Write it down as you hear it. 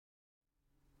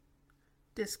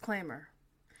Disclaimer.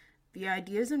 The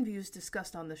ideas and views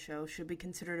discussed on the show should be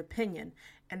considered opinion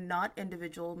and not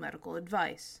individual medical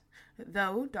advice.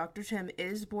 Though Dr. Tim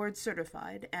is board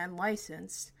certified and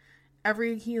licensed,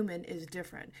 every human is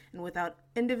different, and without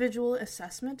individual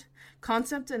assessment,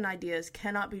 concepts and ideas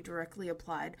cannot be directly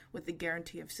applied with the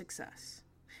guarantee of success.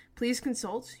 Please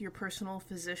consult your personal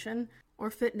physician or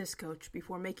fitness coach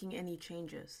before making any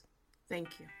changes.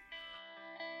 Thank you.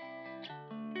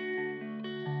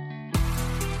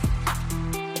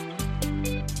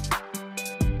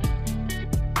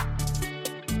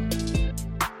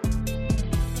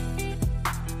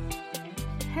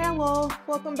 Hello,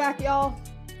 welcome back, y'all.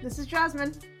 This is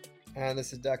Jasmine. And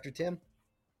this is Dr. Tim.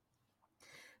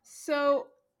 So,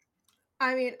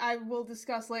 I will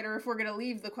discuss later if we're going to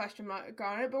leave the question mark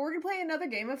on it, but we're going to play another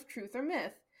game of truth or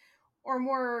myth. Or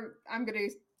more, I'm going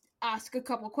to ask a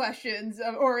couple questions,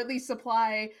 or at least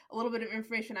supply a little bit of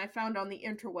information I found on the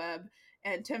interweb,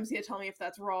 and Tim's going to tell me if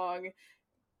that's wrong.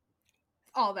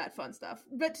 All that fun stuff.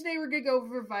 But today we're going to go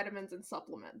over vitamins and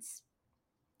supplements.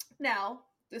 Now,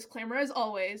 disclaimer as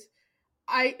always,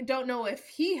 I don't know if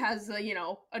he has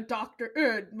a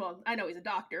doctor, well, I know he's a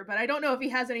doctor, but I don't know if he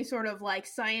has any sort of like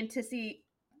scientific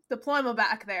diploma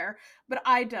back there, but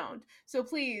I don't. So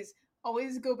please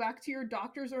always go back to your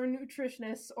doctors or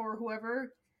nutritionists or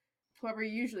whoever you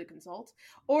usually consult,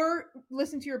 or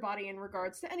listen to your body in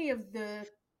regards to any of the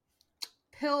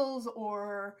pills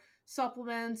or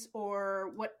supplements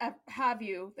or what have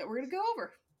you that we're going to go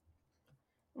over.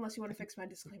 Unless you want to fix my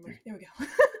disclaimer. There we go.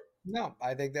 No,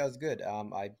 I think that was good.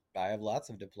 I have lots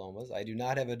of diplomas. I do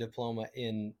not have a diploma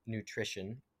in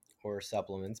nutrition or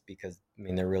supplements because,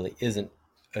 there really isn't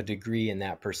a degree in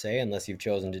that per se, unless you've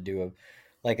chosen to do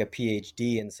a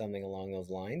PhD in something along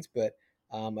those lines. But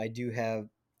I do have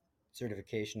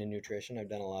certification in nutrition. I've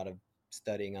done a lot of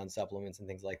studying on supplements and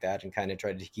things like that and kind of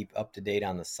tried to keep up to date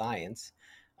on the science.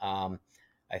 I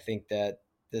think that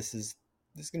this is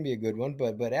going to be a good one,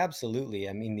 but absolutely.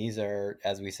 These are,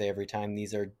 as we say every time,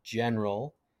 these are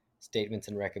general statements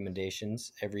and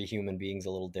recommendations. Every human being's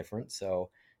a little different. So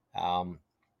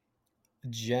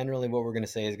generally what we're going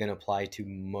to say is going to apply to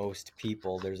most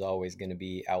people. There's always going to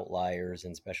be outliers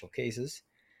and special cases.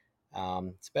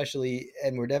 Especially,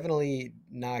 and we're definitely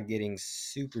not getting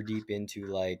super deep into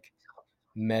like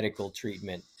medical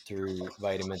treatment through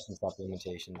vitamins and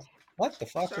supplementations. What the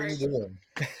fuck are you doing?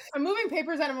 I'm moving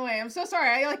papers out of my way. I'm so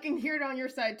sorry. I can hear it on your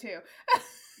side too.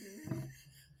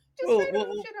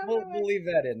 We'll leave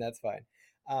that in. That's fine.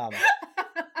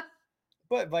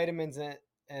 But vitamins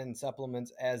and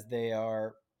supplements, as they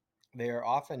are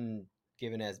often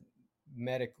given as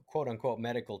medical, quote unquote,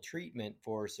 medical treatment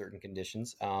for certain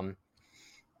conditions.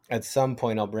 At some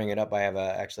point, I'll bring it up. I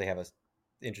actually have a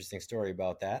interesting story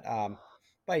about that.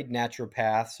 By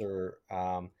naturopaths or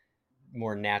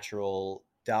more natural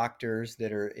doctors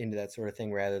that are into that sort of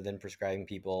thing, rather than prescribing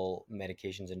people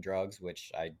medications and drugs,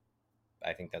 which I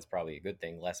think that's probably a good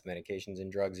thing. Less medications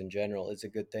and drugs in general is a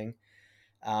good thing.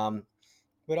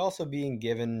 But also being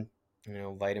given,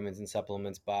 vitamins and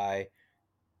supplements by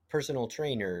personal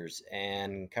trainers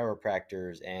and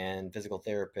chiropractors and physical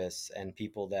therapists and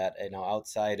people that,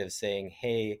 outside of saying,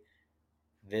 hey,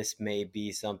 this may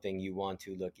be something you want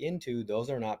to look into, those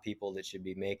are not people that should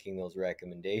be making those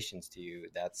recommendations to you.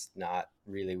 That's not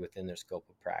really within their scope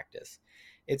of practice.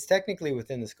 It's technically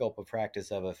within the scope of practice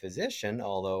of a physician,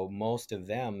 although most of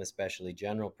them, especially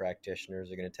general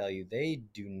practitioners, are going to tell you they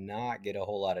do not get a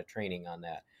whole lot of training on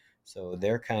that. So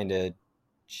they're kind of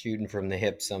shooting from the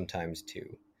hip sometimes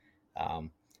too.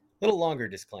 Little longer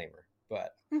disclaimer,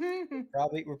 but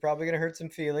we're probably going to hurt some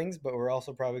feelings, but we're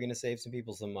also probably going to save some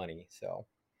people some money. So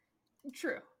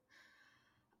true.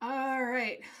 All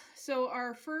right. So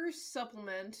our first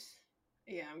supplement,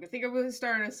 I'm gonna think of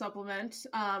starting a supplement.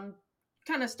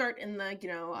 Kind of start in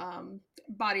the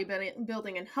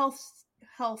bodybuilding and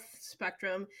health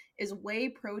spectrum is whey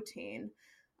protein.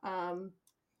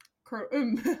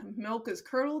 Milk is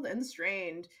curdled and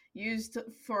strained, used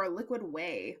for liquid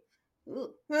whey.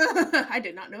 I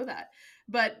did not know that.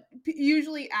 But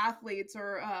usually athletes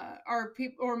or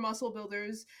people or muscle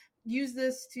builders use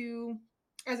this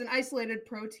as an isolated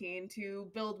protein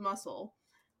to build muscle.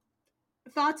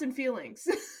 Thoughts and feelings?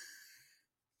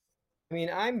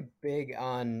 I'm big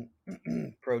on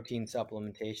protein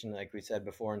supplementation. Like we said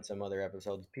before in some other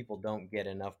episodes, people don't get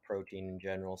enough protein in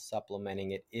general.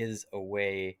 Supplementing it is a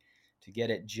way to get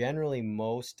it. Generally,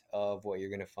 most of what you're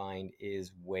going to find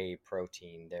is whey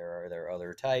protein. There are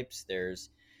other types. There's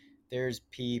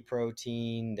pea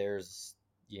protein. There's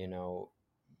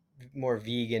more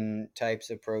vegan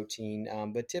types of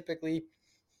protein. But typically,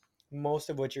 most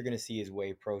of what you're going to see is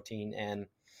whey protein. And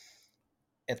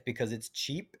It's because it's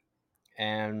cheap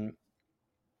and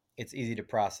it's easy to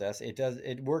process.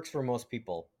 It works for most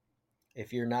people.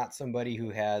 If you're not somebody who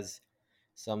has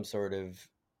some sort of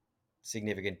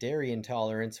significant dairy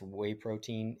intolerance, whey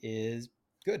protein is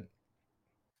good.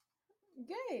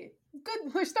 Yay!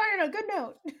 Good. We're starting on a good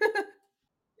note.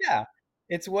 Yeah,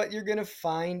 it's what you're going to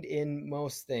find in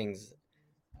most things.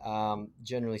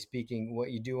 Generally speaking,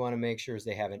 what you do want to make sure is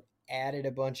they haven't added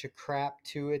a bunch of crap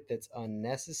to it that's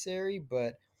unnecessary,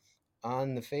 but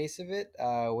on the face of it,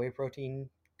 whey protein,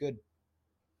 good.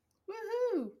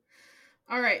 Woohoo!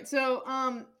 All right. So,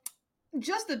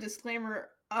 just a disclaimer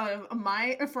of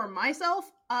my for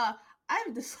myself. I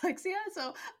have dyslexia,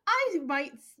 so I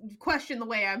might question the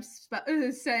way I'm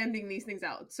sending these things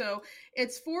out. So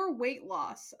it's for weight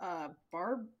loss.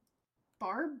 Bar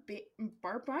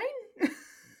barbine.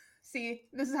 See,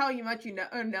 this is how much you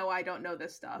know I don't know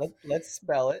this stuff. Let's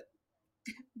spell it.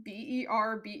 Berberine.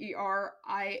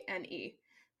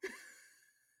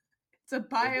 It's a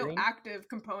Berberine. bioactive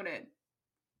component.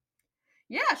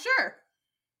 Yeah, sure.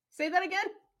 Say that again.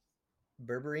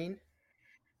 Berberine.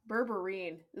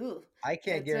 Berberine. Ooh, I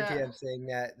can't it's guarantee I'm saying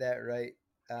that right.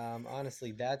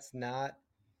 Honestly, that's not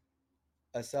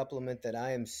a supplement that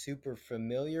I am super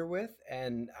familiar with,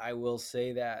 and I will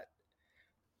say that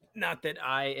not that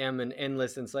I am an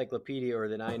endless encyclopedia or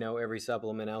that I know every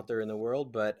supplement out there in the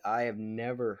world, but I have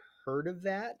never heard of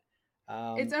that.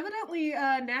 it's Um, evidently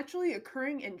naturally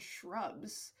occurring in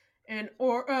shrubs and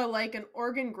or like an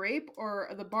Oregon grape or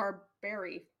the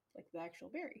barberry, like the actual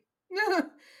berry.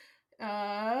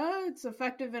 It's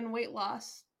effective in weight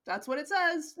loss. That's what it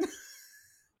says.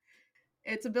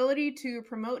 Its ability to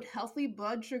promote healthy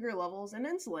blood sugar levels and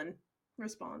insulin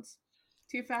response.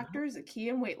 Two factors a key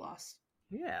in weight loss.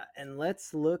 yeah, and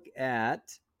let's look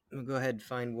at. We'll go ahead and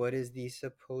find what is the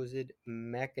supposed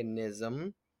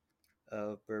mechanism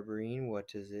of berberine. What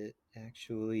does it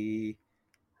actually?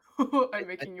 I'm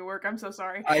making you work. I'm so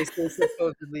sorry. I say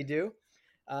supposedly do.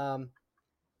 Um,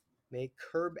 may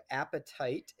curb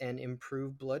appetite and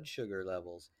improve blood sugar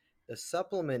levels. The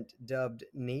supplement dubbed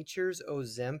Nature's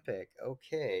Ozempic.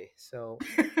 Okay, so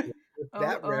with Oh,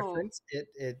 that oh. reference,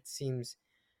 it seems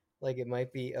like it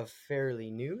might be a fairly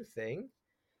new thing.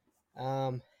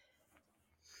 Um,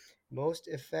 most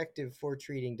effective for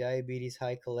treating diabetes,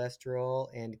 high cholesterol,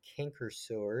 and canker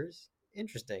sores.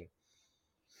 Interesting.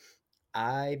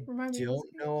 I Remind me, was don't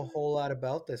it know a cancer? whole lot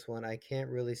about this one. I can't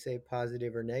really say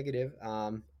positive or negative.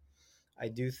 I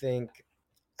do think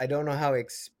I don't know how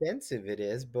expensive it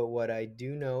is, but what I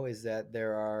do know is that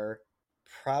there are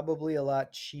probably a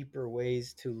lot cheaper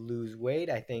ways to lose weight.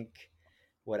 I think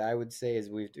what I would say is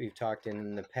we've talked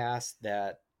in the past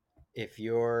that if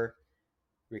your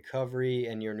recovery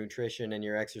and your nutrition and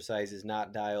your exercise is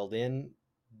not dialed in,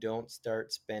 don't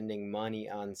start spending money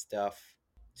on stuff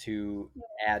to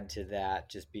add to that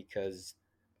just because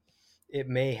it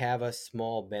may have a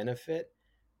small benefit,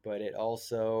 but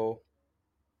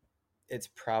it's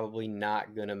probably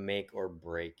not going to make or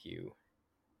break you.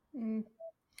 Mm.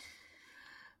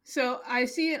 So I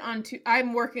see it on two.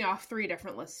 I'm working off three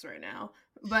different lists right now,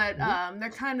 but Mhm. they're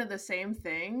kind of the same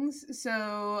things.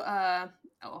 So,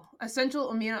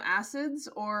 essential amino acids,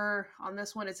 or on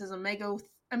this one it says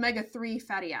omega 3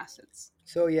 fatty acids.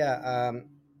 So yeah,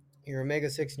 your omega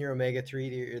 6 and your omega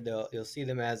 3, you'll see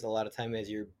them as a lot of time as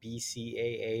your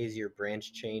BCAAs, your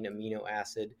branch chain amino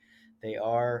acid. They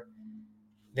are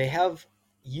they have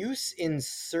use in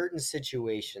certain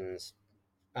situations.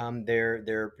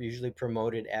 They're usually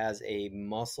promoted as a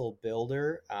muscle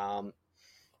builder.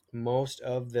 Most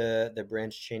of the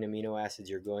branch chain amino acids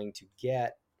you're going to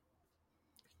get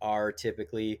are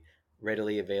typically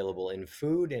readily available in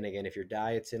food. And again, if your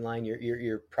diet's in line,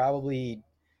 you're probably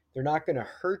they're not going to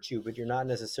hurt you, but you're not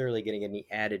necessarily getting any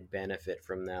added benefit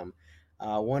from them.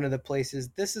 One of the places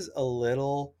this is a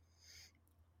little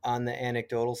on the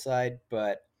anecdotal side,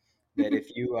 but that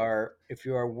if you are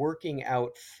working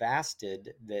out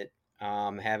fasted, that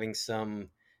having some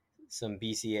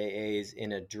BCAAs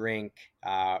in a drink,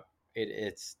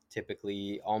 it's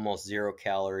typically almost 0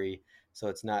 calorie, so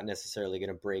it's not necessarily going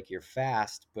to break your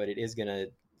fast, but it is going to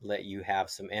let you have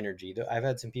some energy. I've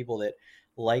had some people that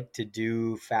like to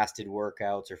do fasted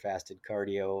workouts or fasted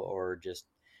cardio, or just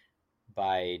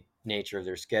by nature of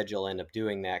their schedule end up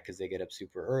doing that because they get up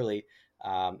super early.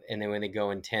 And then when they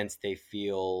go intense, they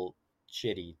feel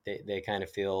shitty. They kind of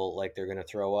feel like they're going to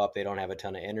throw up. They don't have a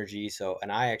ton of energy. So,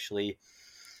 and I actually,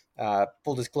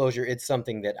 full disclosure, it's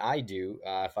something that I do.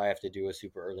 If I have to do a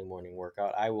super early morning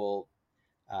workout, I will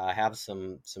have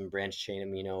some branch chain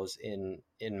aminos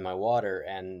in my water,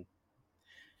 and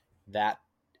that,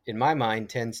 in my mind,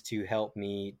 tends to help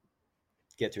me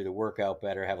get through the workout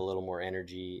better, have a little more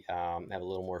energy, have a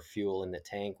little more fuel in the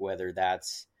tank. Whether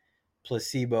that's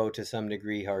placebo to some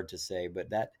degree, hard to say. But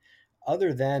that,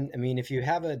 other than, I mean, if you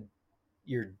have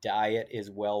your diet is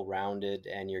well rounded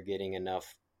and you're getting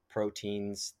enough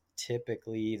proteins,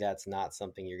 typically that's not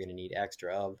something you're going to need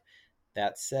extra of.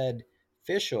 That said,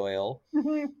 fish oil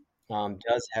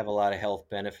does have a lot of health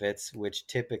benefits, which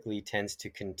typically tends to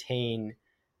contain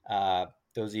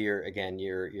those are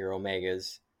your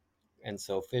omegas, and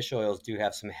so fish oils do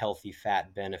have some healthy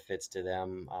fat benefits to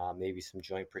them, maybe some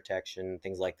joint protection,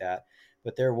 things like that.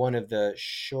 But they're one of the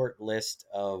short list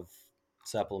of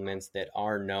supplements that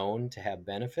are known to have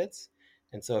benefits.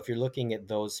 And so if you're looking at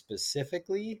those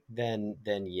specifically, then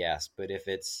yes. But if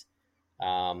it's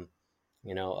um,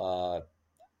 you know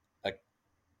a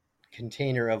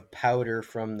container of powder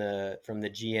from the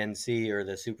GNC or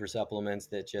the super supplements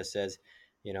that just says,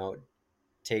 you know,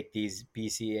 take these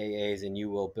BCAAs and you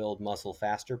will build muscle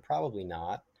faster, probably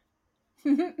not.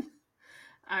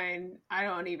 I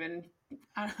don't even.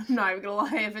 I'm not even gonna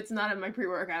lie. If it's not in my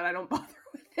pre-workout, I don't bother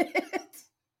with it.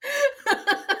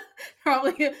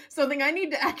 Probably something I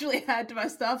need to actually add to my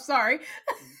stuff. Sorry.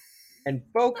 And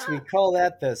folks, we call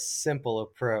that the simple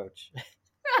approach.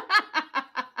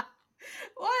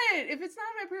 What? If it's not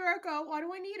in my pre-workout, why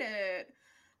do I need it?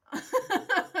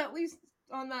 At least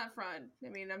on that front. I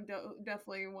mean, I'm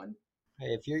definitely one.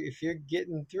 If you're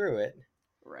getting through it,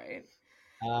 Right.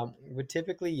 but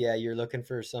typically, yeah, you're looking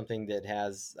for something that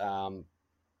has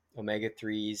omega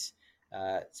threes,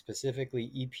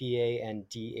 specifically EPA and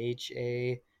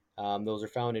DHA. Those are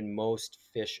found in most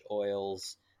fish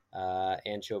oils,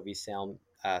 anchovy,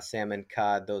 salmon,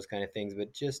 cod, those kind of things.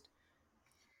 But just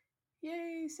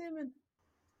Yay, salmon.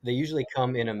 they usually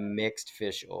come in a mixed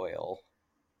fish oil.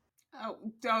 Oh,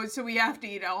 so we have to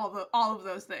eat all of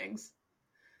those things.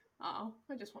 Oh,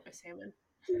 I just want my salmon.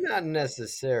 Not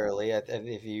necessarily.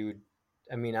 If you,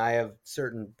 I mean, I have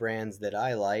certain brands that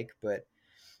I like, but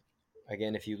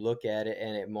again, if you look at it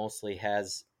and it mostly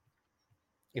has,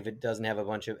 if it doesn't have a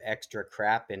bunch of extra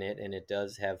crap in it and it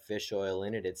does have fish oil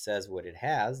in it, it says what it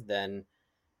has, then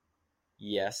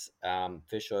yes,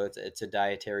 fish oil, it's a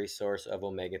dietary source of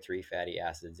omega-3 fatty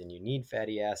acids, and you need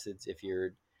fatty acids if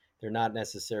they're not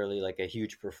necessarily like a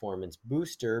huge performance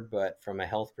booster, but from a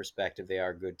health perspective, they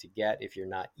are good to get. If you're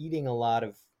not eating a lot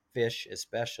of fish,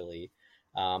 especially,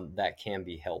 that can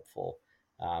be helpful.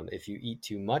 If you eat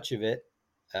too much of it,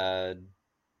 uh,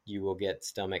 you will get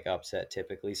stomach upset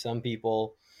typically. Some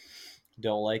people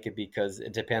don't like it because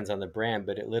it depends on the brand,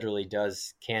 but it literally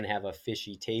can have a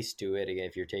fishy taste to it. Again,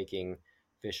 if you're taking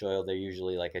fish oil, they're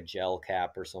usually like a gel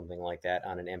cap or something like that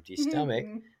on an empty stomach.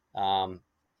 Um,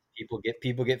 people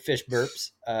get fish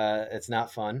burps. It's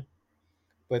not fun,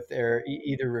 but they're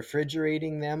either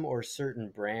refrigerating them or certain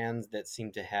brands that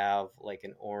seem to have like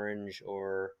an orange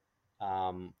or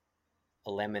a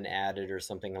lemon added or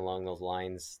something along those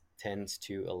lines tends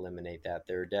to eliminate that.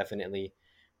 There are definitely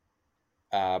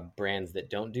brands that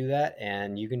don't do that,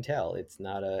 and you can tell it's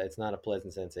not a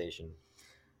pleasant sensation.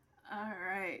 All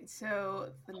right. So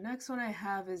the next one I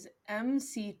have is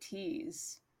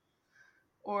MCTs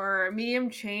or medium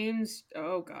chains.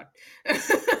 Oh God.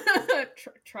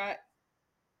 Try.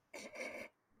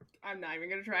 I'm not even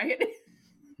gonna try it.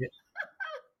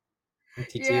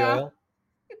 MTT Yeah. oil,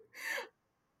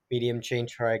 medium chain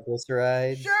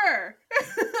triglycerides. Sure.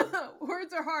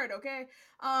 Words are hard. Okay.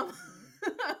 Um.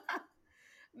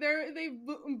 They've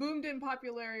boomed in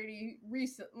popularity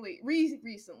recently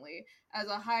as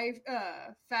a high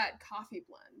fat coffee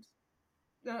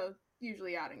blend.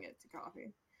 Usually adding it to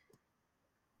coffee.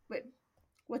 But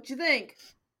what you think?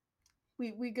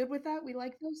 We good with that? We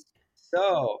like those?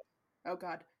 So, Oh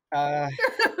God. uh,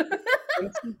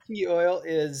 MCT oil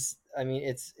is, I mean,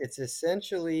 it's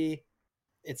essentially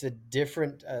it's a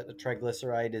different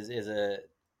triglyceride is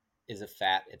a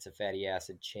fat. It's a fatty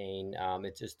acid chain.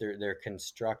 It's just they're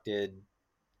constructed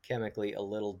chemically a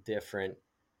little different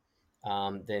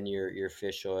than your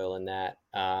fish oil and that.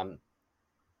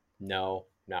 No,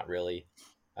 not really.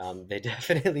 They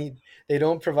definitely they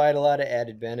don't provide a lot of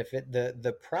added benefit.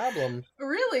 The problem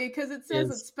Really? Because it says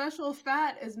that is, special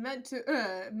fat is meant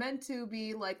to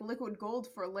be like liquid gold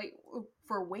for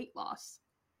weight loss.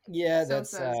 yeah, So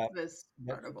says this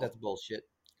that's article. bullshit.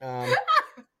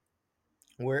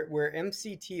 Where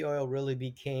MCT oil really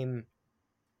became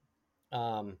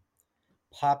um,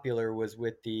 popular was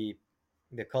with they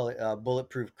call it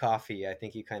bulletproof coffee. I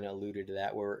think you kind of alluded to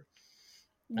that, where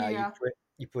you Yeah.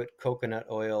 put coconut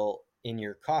oil in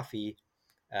your coffee.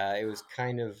 It was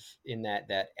kind of in that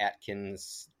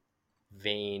Atkins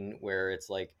vein where it's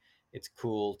like it's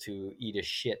cool to eat a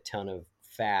shit ton of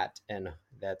fat, and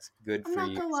that's good I'm for not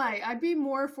you. gonna lie, I'd be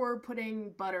more for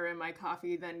putting butter in my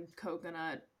coffee than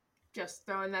coconut. Just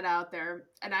throwing that out there.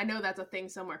 And I know that's a thing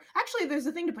somewhere. Actually, there's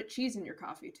a thing to put cheese in your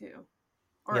coffee too, Yeah,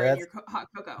 or in that's your hot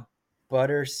cocoa.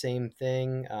 butter, same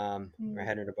thing. I Mm.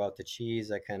 hadn't about the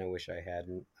cheese. I kind of wish I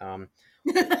hadn't.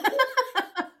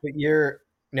 But you're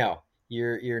no,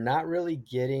 you're not really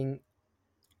getting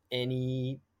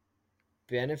any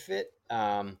benefit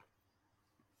other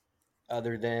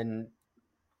than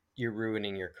you're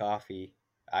ruining your coffee,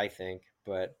 I think.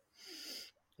 But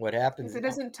what If happens, it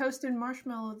isn't toasted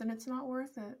marshmallow, then it's not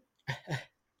worth it.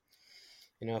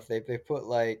 if they put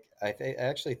like I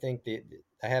actually think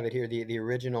I have it here, the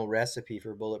original recipe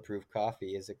for bulletproof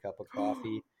coffee is a cup of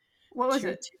coffee, What was two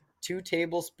it? two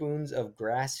tablespoons of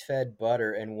grass-fed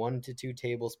butter, and 1 to 2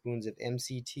 tablespoons of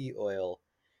MCT oil,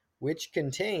 which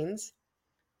contains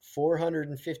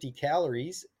 450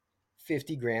 calories,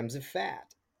 50 grams of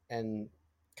fat. And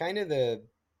kind of the,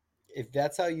 if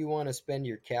that's how you want to spend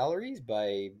your calories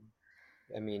by,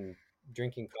 I mean,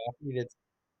 drinking coffee that's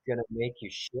going to make you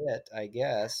shit, I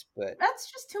guess. But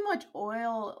That's just too much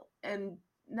oil, and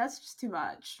that's just too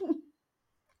much.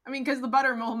 I mean, because the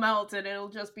butter will melt and it'll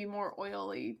just be more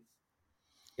oily.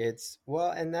 it's,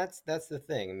 well, and that's the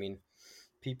thing. I mean,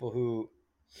 people who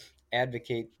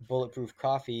advocate bulletproof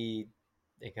coffee,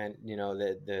 they kind of,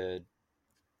 the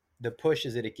push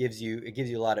is that it gives you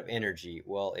a lot of energy.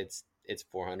 Well, it's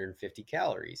 450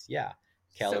 calories. Yeah, So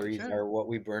it calories should. are what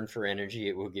we burn for energy.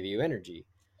 It will give you energy.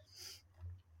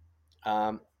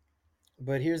 Um,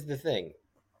 but here's the thing.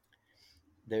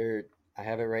 There, I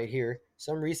have it right here.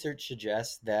 Some research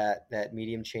suggests that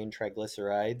medium chain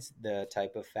triglycerides, the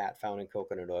type of fat found in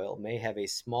coconut oil, may have a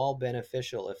small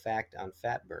beneficial effect on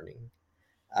fat burning.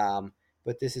 Um,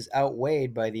 but this is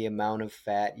outweighed by the amount of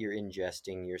fat you're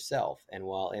ingesting yourself. And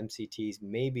while MCTs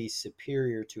may be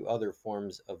superior to other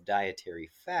forms of dietary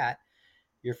fat,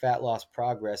 your fat loss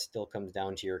progress still comes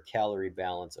down to your calorie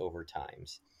balance over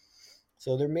times.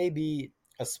 So there may be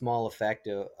a small effect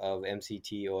of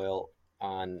MCT oil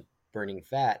on burning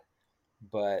fat,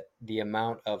 but the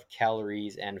amount of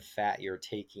calories and fat you're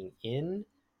taking in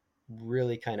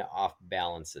really kind of off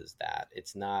balances that.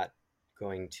 It's not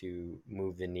going to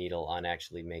move the needle on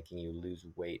actually making you lose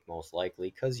weight, most likely,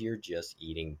 because you're just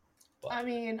eating I butter.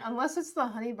 mean, unless it's the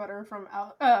honey butter from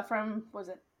out from was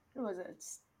it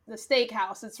it's the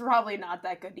steakhouse, it's probably not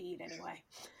that good to eat anyway.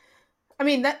 I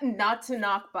mean, that not to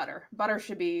knock butter. Butter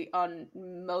should be on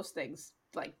most things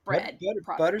like bread Butter's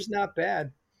products. not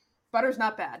bad. Butter's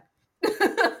not bad.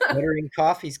 Butter in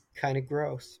coffee's kind of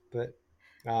gross, but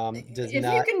does If you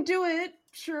not. can do it,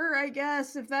 sure, I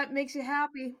guess if that makes you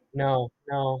happy. No,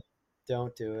 no,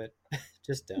 don't do it.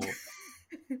 Just don't.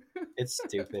 It's If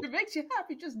stupid. it makes you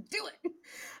happy, just do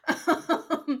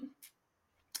it.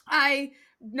 I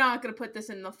not gonna put this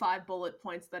in the 5 bullet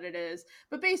points that it is,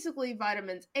 but basically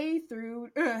vitamins A through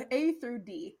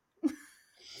D.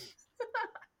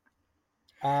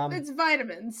 Um, It's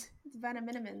vitamins. It's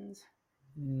vitamins.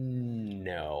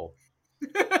 no.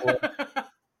 Well,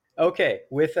 okay,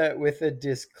 with a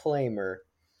disclaimer,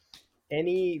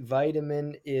 any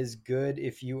vitamin is good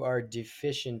if you are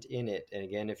deficient in it. And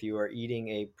again, if you are eating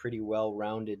a pretty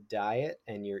well-rounded diet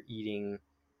and you're eating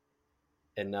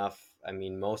enough, I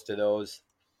mean, most of those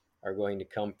are going to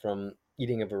come from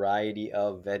eating a variety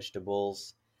of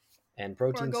vegetables and Or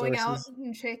protein going out sources.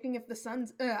 and checking if the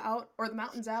sun's out or the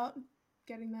mountain's out,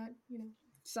 getting that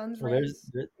sun's Well, there's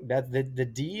rays. that the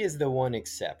D is the one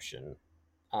exception,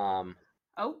 um,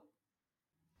 Oh,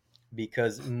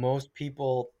 because most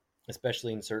people,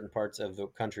 especially in certain parts of the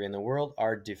country and the world,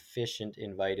 are deficient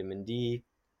in vitamin D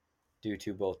due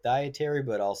to both dietary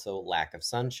but also lack of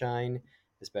sunshine,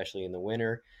 especially in the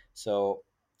winter. So,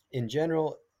 in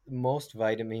general, most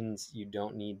vitamins you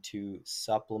don't need to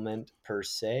supplement per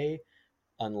se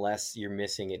unless you're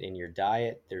missing it in your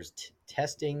diet. There's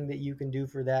testing that you can do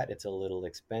for that. It's a little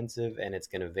expensive and it's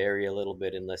going to vary a little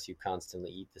bit unless you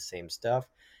constantly eat the same stuff.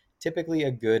 Typically,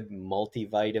 a good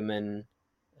multivitamin,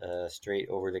 straight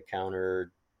over the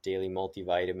counter daily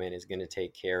multivitamin, is going to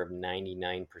take care of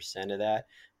 99% of that.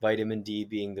 Vitamin D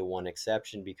being the one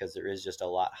exception because there is just a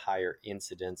lot higher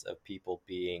incidence of people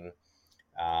being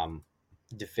um,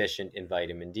 deficient in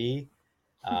vitamin D.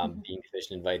 Being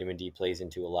deficient in vitamin D plays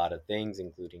into a lot of things,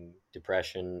 including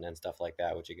depression and stuff like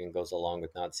that, which again goes along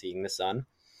with not seeing the sun.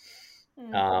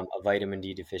 mm, A vitamin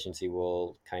D deficiency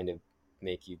will kind of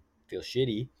make you feel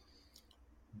shitty,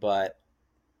 but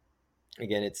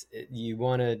again, you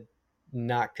want to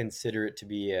not consider it to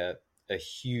be a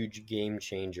huge game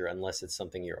changer unless it's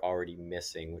something you're already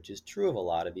missing, which is true of a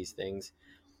lot of these things.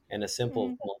 And a simple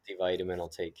mm. multivitamin will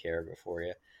take care of it for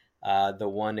you. The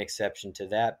one exception to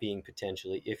that being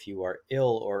potentially if you are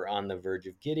ill or on the verge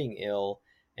of getting ill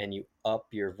and you up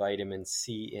your vitamin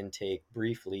C intake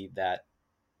briefly, that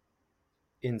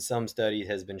in some studies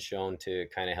has been shown to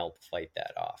kind of help fight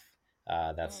that off.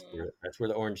 That's where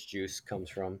the orange juice comes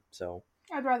from. So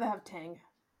I'd rather have Tang.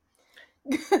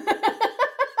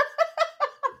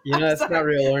 that's not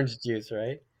Sorry, real orange juice,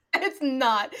 right? it's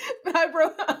not. But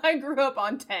I grew up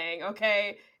on Tang.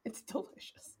 Okay, it's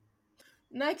delicious.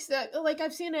 Next, like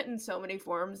I've seen it in so many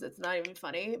forms, it's not even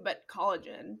funny. But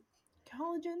collagen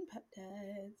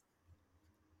peptides,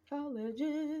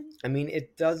 collagen. I mean,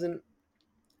 it doesn't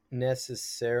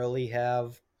necessarily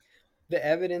have the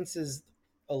evidence is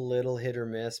a little hit or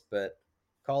miss, but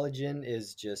collagen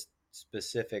is just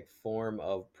specific form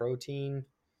of protein.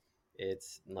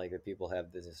 It's like that people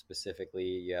have this specifically.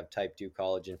 You have type 2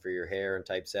 collagen for your hair and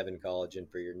type 7 collagen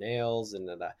for your nails. And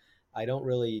I don't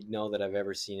really know that I've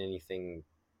ever seen anything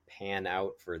pan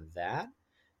out for that.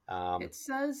 It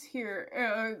says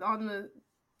here on the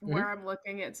Mhm. where I'm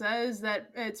looking, it says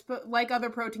that it's like other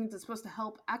proteins, it's supposed to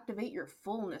help activate your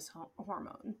fullness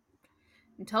hormone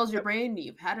and tells your Yep. brain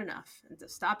you've had enough and to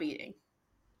stop eating.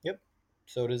 Yep.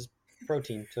 So does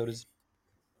protein. So does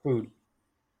food.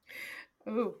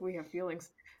 Oh, we have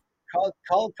feelings.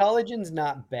 Collagen's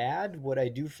not bad. What I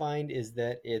do find is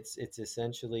that it's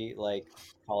essentially like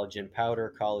collagen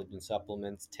powder, collagen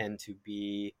supplements tend to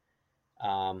be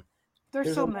um, There's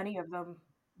there's a so lot, many of them.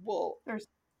 well, There's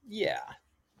yeah,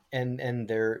 and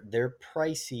they're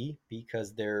pricey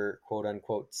because they're quote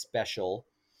unquote special.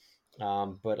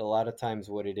 But a lot of times,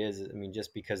 what it is, I mean,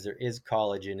 just because there is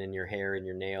collagen in your hair and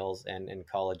your nails, and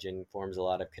collagen forms a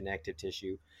lot of connective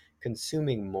tissue,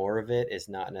 consuming more of it is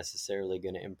not necessarily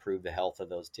going to improve the health of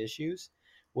those tissues.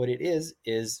 What it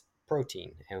is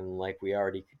protein. And like we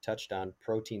already touched on,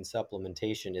 protein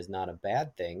supplementation is not a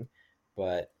bad thing,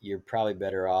 but you're probably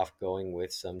better off going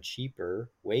with some cheaper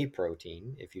whey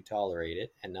protein if you tolerate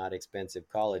it and not expensive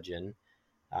collagen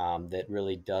that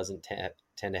really doesn't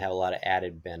tend to have a lot of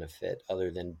added benefit other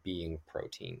than being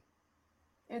protein.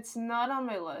 It's not on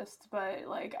my list, but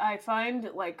like I find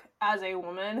like as a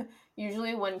woman,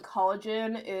 usually when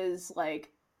collagen is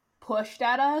like pushed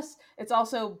at us, it's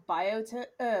also biotin,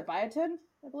 I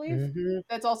believe. Mm-hmm.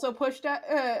 That's also pushed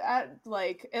at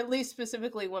like at least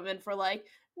specifically women for like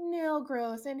nail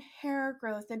growth and hair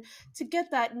growth and to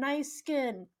get that nice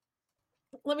skin.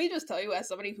 Let me just tell you, as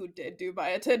somebody who did do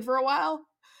biotin for a while,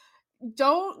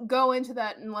 don't go into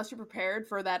that unless you're prepared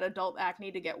for that adult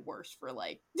acne to get worse for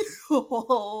like a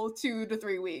whole 2 to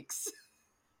 3 weeks.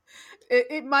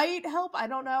 It might help. I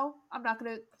don't know. I'm not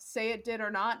gonna say it did or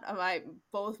not.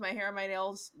 Both my hair and my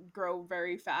nails grow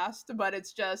very fast, but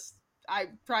it's just I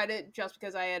tried it just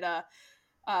because I had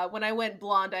when I went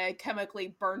blonde, I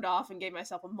chemically burned off and gave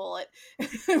myself a mullet.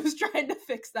 I was trying to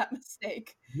fix that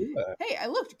mistake. Yeah. Hey, I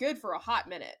looked good for a hot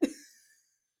minute.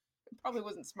 Probably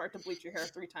wasn't smart to bleach your hair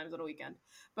 3 times on a weekend.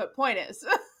 But point is,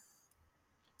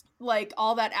 like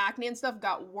all that acne and stuff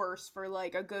got worse for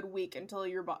like a good week until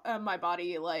my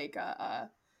body like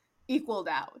equaled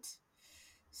out.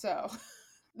 So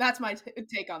that's my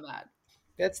take on that.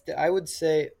 I would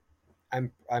say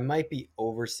I might be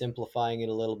oversimplifying it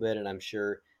a little bit, and I'm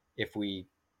sure if we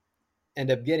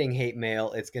end up getting hate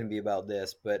mail, it's going to be about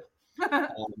this. But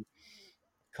um,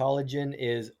 collagen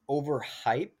is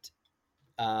overhyped,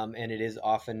 and it is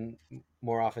often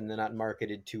more often than not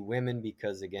marketed to women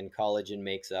because again, collagen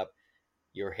makes up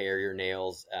your hair, your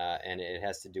nails, and it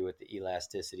has to do with the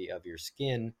elasticity of your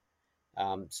skin.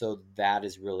 So that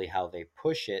is really how they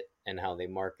push it and how they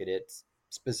market it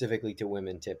specifically to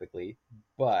women typically.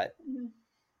 But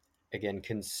again,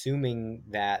 consuming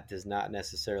that does not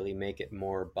necessarily make it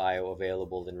more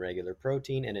bioavailable than regular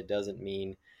protein. And it doesn't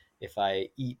mean if I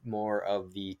eat more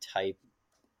of the type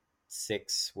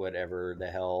 6, whatever the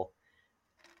hell,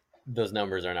 those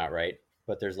numbers are not right.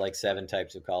 But there's like 7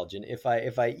 types of collagen. If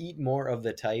I eat more of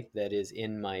the type that is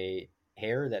in my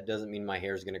hair, that doesn't mean my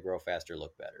hair is going to grow faster,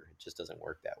 look better. It just doesn't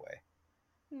work that way.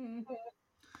 Hmm.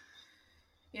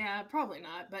 Yeah, probably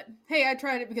not. But hey, I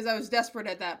tried it because I was desperate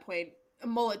at that point. A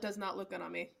mullet does not look good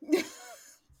on me.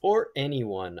 Or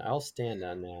anyone. I'll stand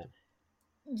on that.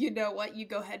 You know what? You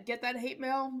go ahead, get that hate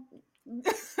mail.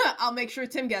 I'll make sure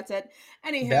Tim gets it.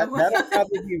 Anywho, That'll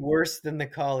probably be worse than the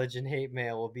college and hate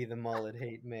mail will be the mullet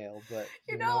hate mail, but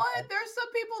you know what? There's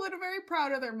some people that are very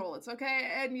proud of their mullets, okay?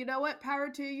 And you know what? Power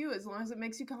to you as long as it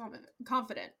makes you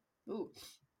confident. Ooh,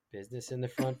 business in the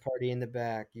front, party in the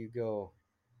back. You go.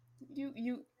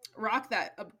 you rock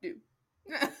that updo.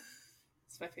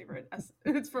 It's my favorite.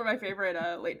 It's for my favorite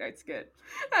late night skit.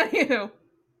 Anywho,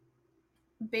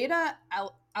 beta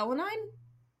alanine.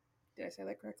 Did I say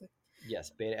that correctly? Yes,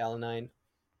 beta alanine.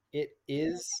 It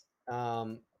is.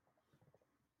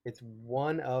 It's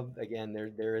one of, again,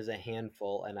 there is a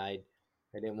handful, and I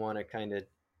didn't want to kind of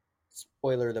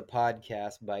spoiler the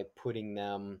podcast by putting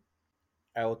them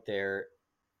out there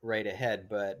right ahead,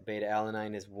 but beta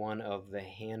alanine is one of the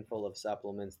handful of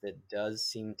supplements that does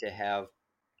seem to have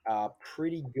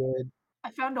pretty good. I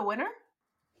found a winner.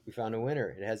 We found a winner.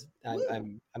 It has.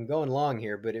 Woo! I'm going long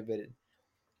here, but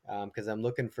because I'm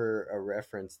looking for a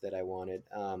reference that I wanted.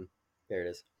 There it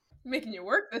is. Making you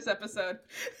work this episode.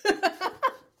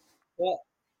 Well,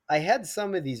 I had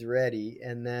some of these ready,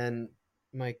 and then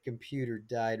my computer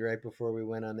died right before we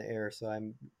went on the air, so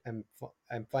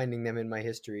I'm finding them in my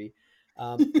history.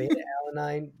 Beta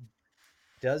alanine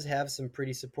does have some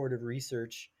pretty supportive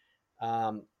research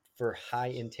for high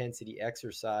intensity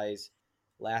exercise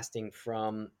lasting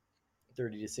from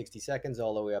 30 to 60 seconds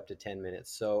all the way up to 10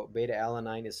 minutes. So beta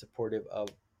alanine is supportive of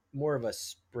more of a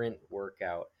sprint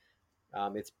workout.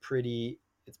 It's pretty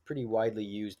widely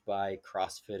used by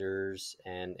CrossFitters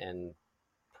and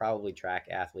probably track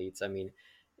athletes. I mean,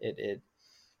 it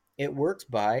it works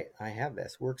by, I have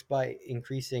this, works by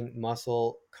increasing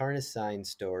muscle carnosine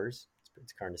stores.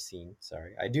 It's carnosine,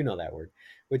 sorry. I do know that word,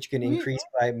 which can increase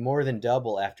by more than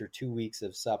double after 2 weeks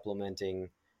of supplementing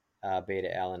beta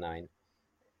alanine.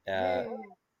 Uh, Yay.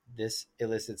 this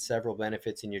elicits several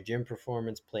benefits in your gym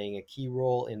performance, playing a key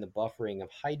role in the buffering of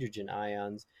hydrogen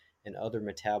ions and other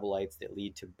metabolites that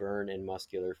lead to burn and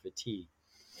muscular fatigue.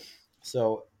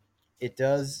 So it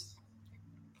does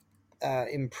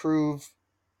improve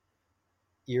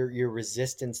your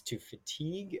resistance to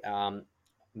fatigue.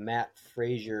 Matt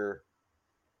Frazier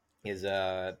is he's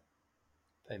a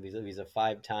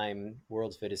 5-time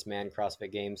world's fittest man,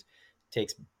 CrossFit Games.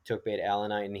 Took beta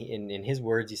alanine, and in his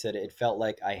words, he said it felt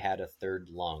like I had a third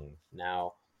lung.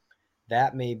 Now,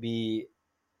 that may be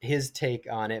his take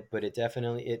on it, but it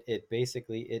definitely it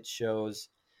basically it shows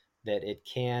that it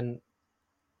can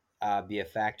be a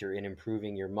factor in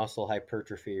improving your muscle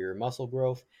hypertrophy, your muscle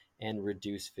growth, and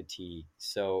reduce fatigue.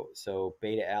 So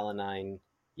beta alanine,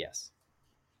 yes.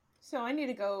 So I need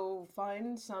to go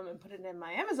find some and put it in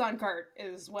my Amazon cart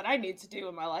is what I need to do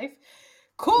in my life. Yep.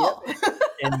 Cool.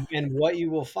 And what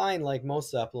you will find, like most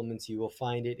supplements, you will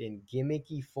find it in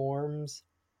gimmicky forms,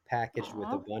 packaged with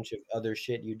a Aw. bunch of other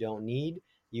shit you don't need.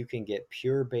 You can get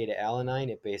pure beta alanine.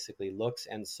 It basically looks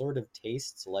and sort of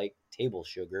tastes like table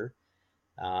sugar,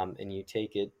 and you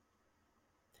take it.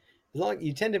 As long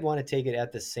you tend to want to take it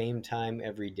at the same time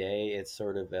every day. It's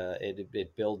sort of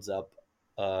it builds up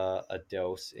a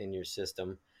dose in your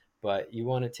system, but you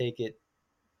want to take it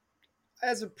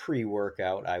as a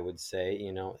pre-workout, I would say,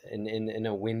 in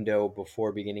a window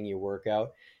before beginning your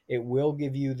workout. It will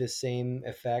give you the same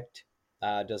effect,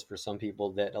 does for some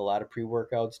people, that a lot of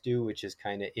pre-workouts do, which is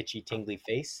kind of itchy, tingly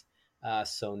face.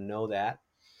 So know that.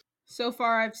 So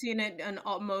far, I've seen it in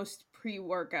almost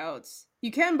pre-workouts. You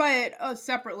can buy it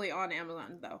separately on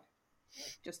Amazon, though.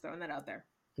 Just throwing that out there.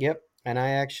 Yep. And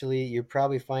you're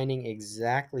probably finding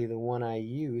exactly the one I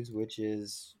use, which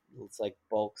is, it's like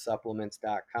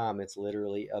bulksupplements.com. It's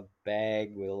literally a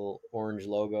bag with a little orange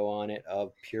logo on it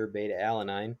of pure beta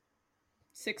alanine. And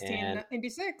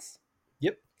 1696.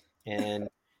 yep. And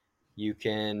you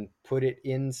can put it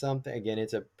in something. Again,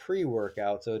 it's a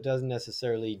pre-workout, so it doesn't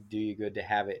necessarily do you good to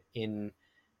have it in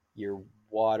your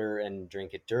water and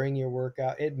drink it during your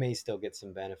workout. It may still get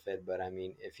some benefit, but I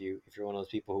mean, if you're one of those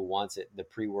people who wants it, the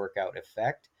pre-workout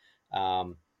effect,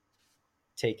 um,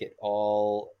 take it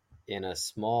all in a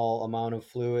small amount of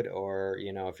fluid, or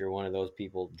if you're one of those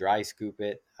people, dry scoop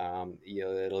it.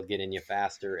 It'll get in you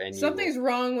faster, and you will Something's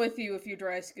wrong with you if you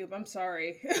dry scoop. I'm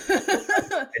sorry.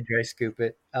 dry scoop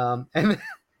it. And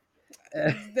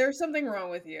There's something wrong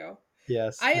with you.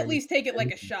 yes, I at many least take it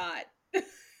like a shot.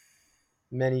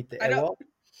 many I don't. well,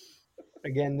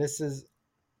 again, this is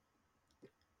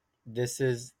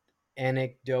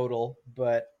anecdotal,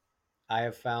 but I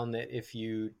have found that if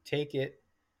you take it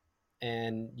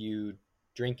and you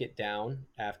drink it down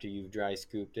after you've dry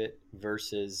scooped it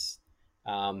versus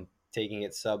taking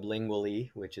it sublingually,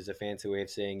 which is a fancy way of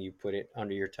saying you put it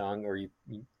under your tongue, or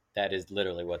that is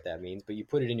literally what that means, but you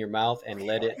put it in your mouth and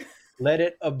let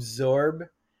it absorb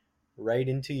right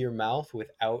into your mouth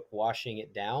without washing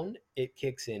it down, it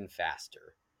kicks in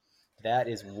faster. That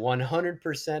is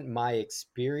 100% my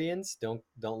experience. Don't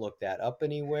look that up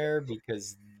anywhere,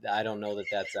 because I don't know that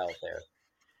that's out there.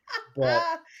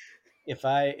 But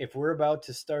if we're about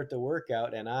to start the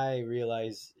workout and I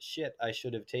realize, shit, I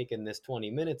should have taken this 20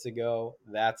 minutes ago,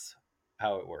 that's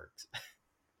how it works.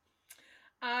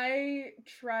 I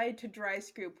tried to dry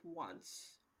scoop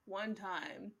one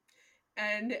time,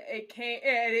 and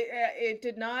it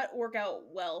did not work out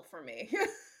well for me.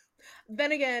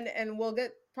 Then again, and we'll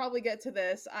probably get to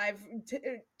this, I've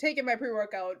taken my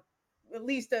pre-workout at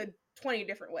least 20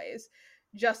 different ways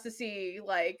just to see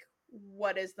like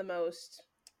what is the most,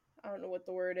 I don't know what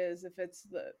the word is, if it's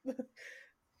the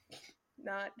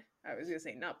not, I was gonna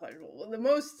say not pleasurable, the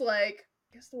most like,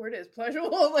 I guess the word is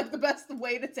pleasurable, like the best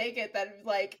way to take it, that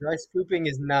like, Dry scooping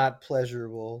is not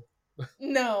pleasurable.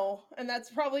 no, and that's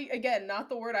probably again not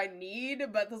the word I need,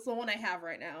 but that's the one I have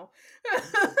right now.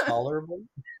 Tolerable?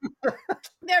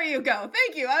 There you go.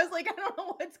 Thank you. I was like, I don't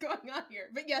know what's going on here,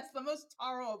 but yes, the most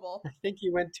tolerable. I think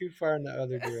you went too far in the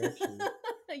other direction.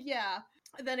 Yeah.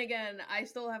 Then again, I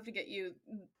still have to get you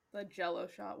the Jello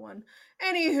shot one.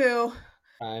 Anywho,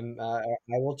 I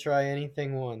will try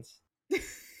anything once,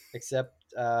 except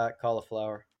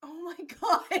cauliflower. oh my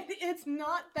god, it's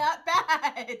not that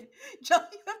bad. Jello,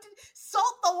 you have to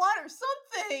salt the water,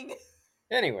 something.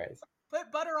 Anyways,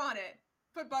 Put butter on it.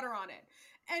 Put butter on it.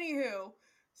 Anywho,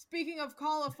 speaking of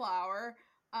cauliflower,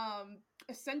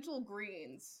 essential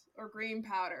greens or green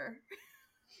powder,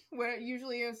 where it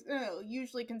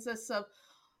usually consists of,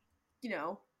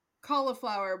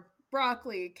 cauliflower,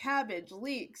 broccoli, cabbage,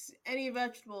 leeks, any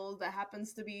vegetable that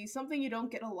happens to be something you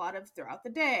don't get a lot of throughout the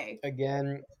day.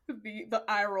 again, The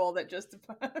eye roll that just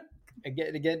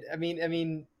again. I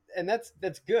mean, and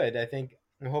that's good. I think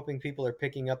I'm hoping people are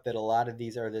picking up that a lot of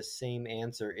these are the same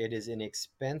answer. It is an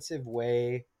expensive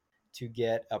way to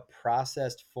get a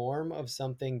processed form of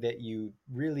something that you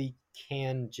really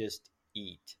can just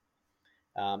eat.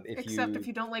 If except if you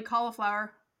you don't like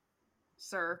cauliflower,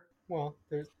 sir. Well,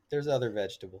 there's other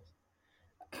vegetables,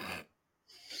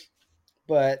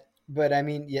 but I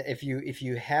mean, yeah, if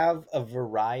you have a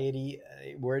variety,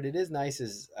 where it is nice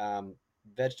is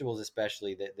vegetables,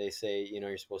 especially that they say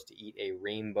you're supposed to eat a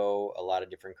rainbow, a lot of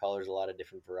different colors, a lot of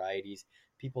different varieties.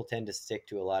 People tend to stick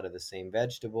to a lot of the same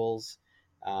vegetables.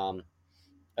 Um,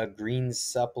 a green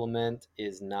supplement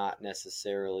is not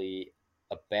necessarily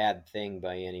a bad thing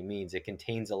by any means. It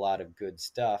contains a lot of good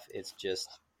stuff. It's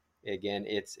just, again,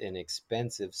 it's an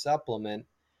expensive supplement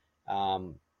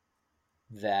um,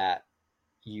 that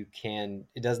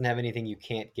it doesn't have anything you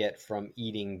can't get from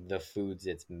eating the foods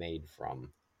it's made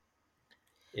from.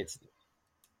 It's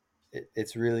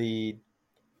it's really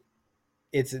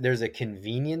there's a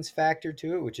convenience factor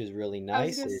to it, which is really I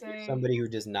was nice. gonna If you're say, somebody who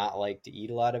does not like to eat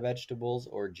a lot of vegetables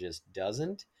or just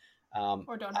doesn't,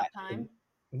 or don't I, have time.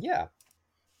 yeah,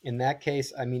 in that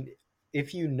case, I mean,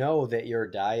 if you know that your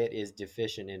diet is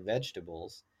deficient in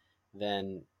vegetables,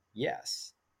 then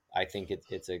yes, I think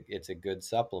it's a good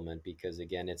supplement because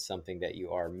again, it's something that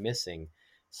you are missing.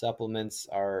 Supplements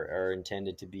are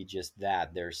intended to be just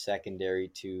that. They're secondary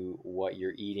to what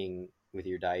you're eating with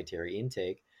your dietary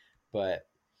intake, but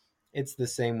it's the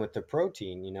same with the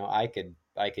protein. I could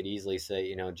easily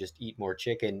say, just eat more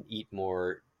chicken, eat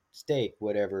more steak,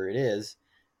 whatever it is,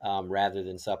 rather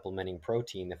than supplementing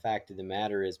protein. The fact of the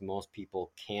matter is, most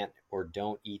people can't or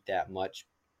don't eat that much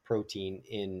protein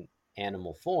in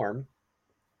animal form,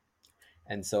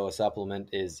 and so a supplement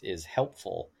is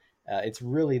helpful. It's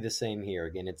really the same here.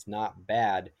 Again, it's not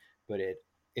bad, but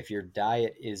if your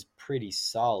diet is pretty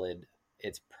solid,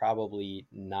 it's probably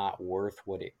not worth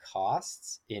what it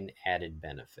costs in added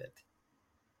benefit.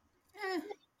 Eh,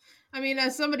 I mean,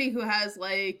 as somebody who has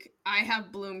like, I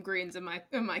have bloom greens in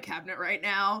my cabinet right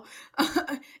now.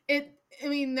 it, I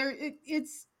mean,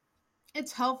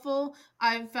 it's helpful.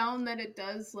 I've found that it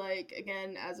does, like,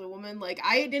 again, as a woman, like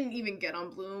I didn't even get on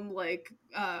bloom. Like,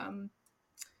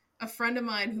 a friend of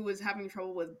mine who was having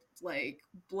trouble with like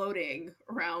bloating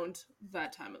around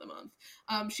that time of the month.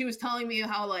 She was telling me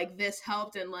how like this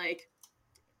helped and like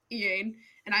eating,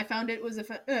 and I found it was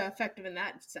effective in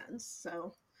that sense.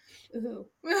 So, ooh.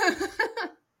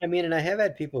 I mean, and I have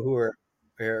had people who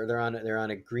they're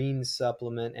on a green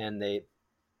supplement and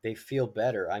they feel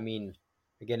better. I mean,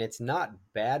 again, it's not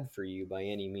bad for you by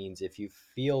any means. If you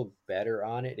feel better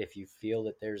on it, if you feel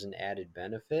that there's an added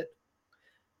benefit,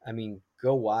 I mean,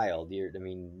 go wild. I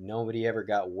mean, nobody ever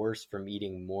got worse from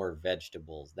eating more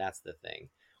vegetables. That's the thing.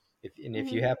 If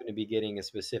you Mhm. happen to be getting a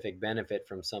specific benefit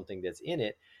from something that's in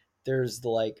it, there's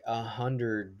like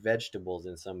 100 vegetables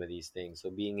in some of these things. So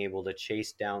being able to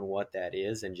chase down what that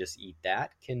is and just eat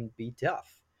that can be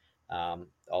tough.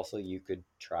 Also, you could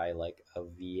try like a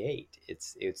V8.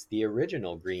 It's the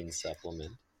original green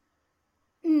supplement.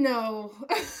 No.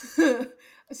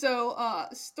 So,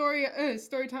 story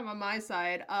time on my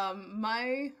side.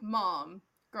 My mom,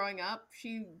 growing up,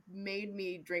 she made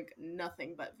me drink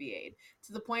nothing but V8,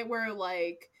 to the point where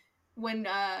like when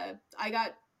I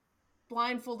got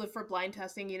blindfolded for blind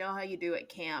testing. You know how you do at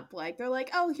camp. Like they're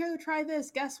like, "Oh, here, try this.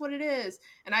 Guess what it is."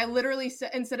 And I literally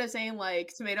said, instead of saying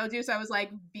like tomato juice, I was like,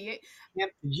 "B."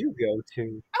 Camp did you go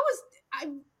to? I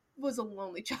was a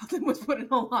lonely child and was put in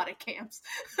a lot of camps,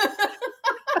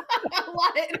 a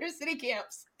lot of inner city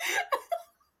camps.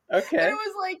 But Okay.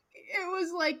 it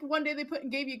was like one day they put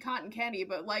and gave you cotton candy,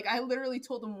 but like I literally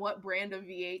told them what brand of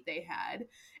V8 they had,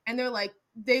 and they're like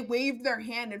they waved their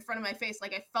hand in front of my face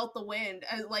like I felt the wind,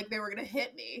 as like they were gonna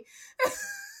hit me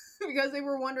because they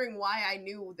were wondering why I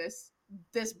knew this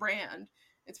brand.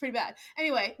 It's pretty bad.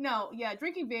 Anyway, no, yeah,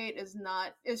 drinking V8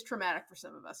 is traumatic for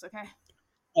some of us. Okay.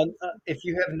 If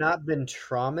you have not been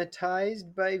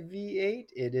traumatized by V8,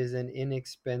 it is an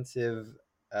inexpensive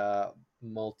uh,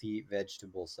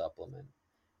 multi-vegetable supplement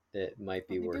that might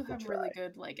Well, be they do worth a have really try.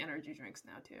 good like energy drinks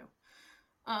now too.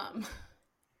 Um,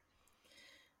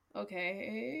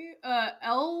 okay.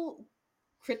 L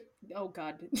crit. Oh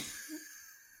God.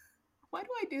 Why do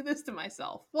I do this to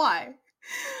myself? Why?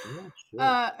 I'm not sure.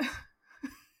 Uh,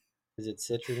 Is it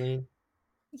citrulline?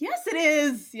 yes, it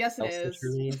is. Yes, it is.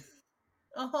 L-citrulline?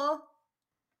 Uh huh.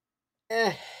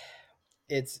 Eh,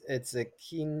 it's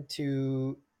akin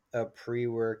to a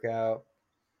pre-workout.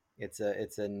 It's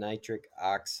a nitric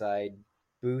oxide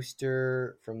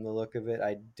booster from the look of it.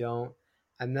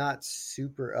 I'm not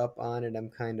super up on it. I'm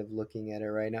kind of looking at it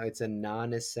right now. It's a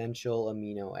non-essential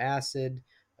amino acid,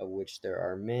 of which there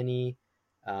are many.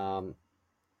 Um,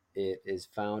 it is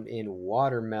found in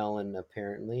watermelon,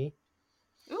 apparently.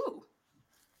 Ooh.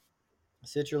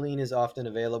 Citrulline is often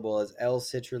available as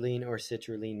L-citrulline or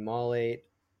citrulline malate.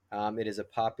 It is a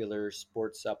popular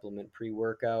sports supplement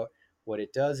pre-workout. What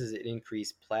it does is it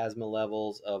increases plasma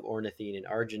levels of ornithine and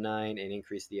arginine and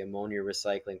increase the ammonia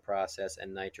recycling process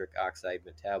and nitric oxide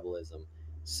metabolism.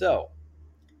 So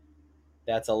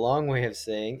that's a long way of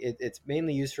saying it's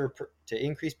mainly used to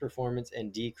increase performance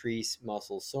and decrease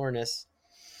muscle soreness.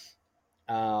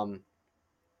 Um,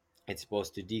 it's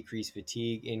supposed to decrease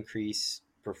fatigue, increase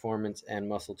performance and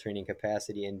muscle training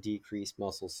capacity, and decrease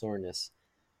muscle soreness.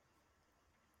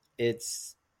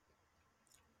 It's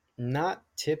not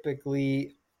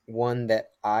typically one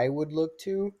that I would look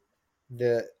to.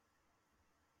 The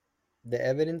the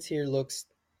evidence here looks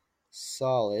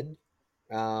solid.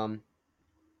 Um,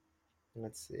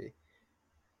 let's see.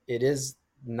 It is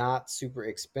not super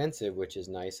expensive, which is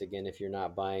nice. Again, if you're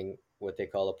not buying what they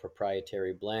call a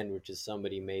proprietary blend, which is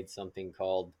somebody made something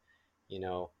called, you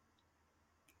know,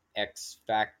 X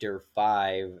Factor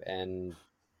 5 and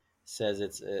says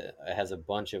it has a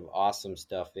bunch of awesome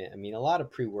stuff in. I mean, a lot of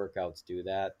pre-workouts do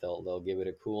that. They'll give it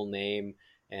a cool name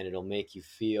and it'll make you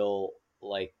feel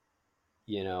like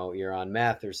you're on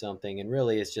meth or something, and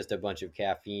really it's just a bunch of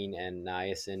caffeine and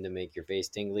niacin to make your face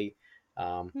tingly.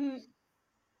 Um, Hmm.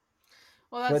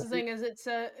 Well, that's but the thing is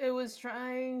it was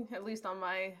trying at least on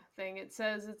my thing. It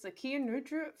says it's a key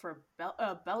nutrient for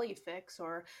belly fix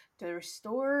or to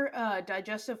restore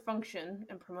digestive function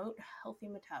and promote healthy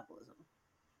metabolism.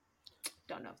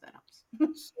 Don't know if that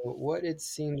helps. so what it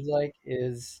seems like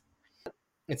is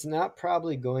it's not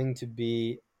probably going to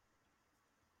be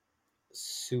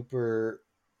super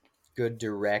good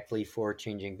directly for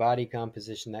changing body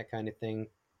composition, that kind of thing.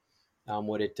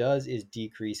 What it does is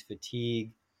decrease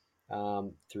fatigue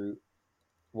through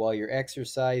while you're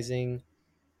exercising.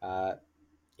 Uh,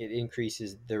 it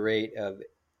increases the rate of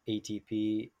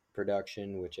ATP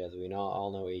production, which, as we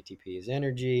all know, ATP is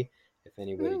energy. If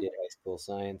anybody Mhm. did high school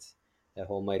science, that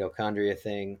whole mitochondria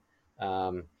thing.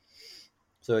 Um,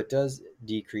 so it does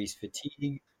decrease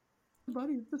fatigue. The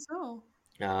body of the cell.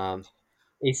 Um,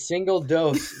 a single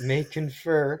dose may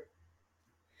confer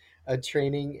a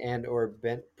training and or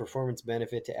performance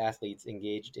benefit to athletes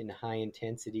engaged in high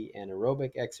intensity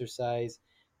anaerobic exercise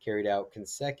carried out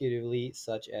consecutively,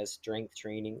 such as strength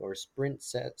training or sprint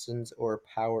sessions or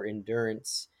power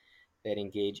endurance that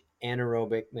engage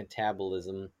anaerobic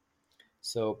metabolism.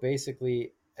 So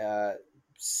basically,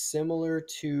 similar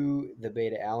to the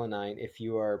beta alanine, if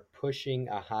you are pushing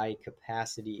a high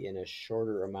capacity in a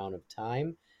shorter amount of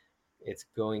time, it's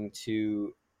going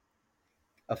to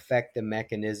affect the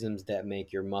mechanisms that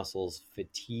make your muscles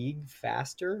fatigue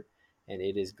faster, and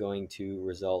it is going to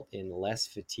result in less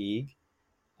fatigue.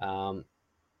 Um,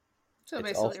 So it's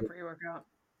basically a also pre-workout.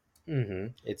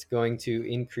 it's going to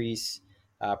increase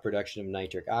production of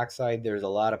nitric oxide. There's a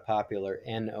lot of popular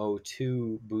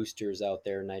NO2 boosters out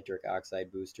there, nitric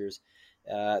oxide boosters.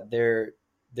 They're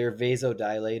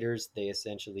vasodilators. They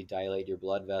essentially dilate your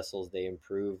blood vessels. They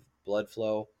improve blood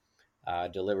flow,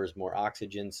 delivers more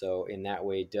oxygen. So in that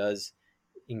way, does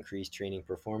increase training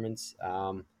performance,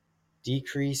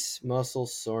 decrease muscle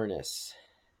soreness.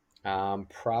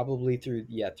 Probably through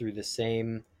the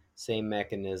same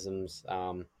mechanisms,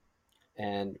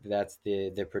 and that's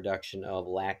the production of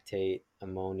lactate,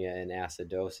 ammonia, and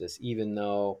acidosis. Even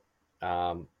though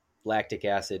um, lactic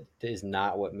acid is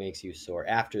not what makes you sore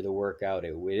after the workout,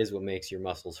 it is what makes your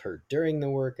muscles hurt during the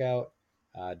workout.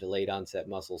 Delayed onset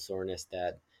muscle soreness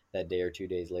that day or 2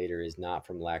 days later is not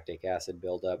from lactic acid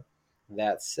buildup.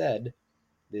 That said,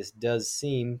 this does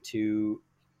seem to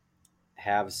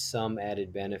have some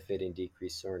added benefit in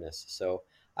decreased soreness. So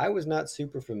I was not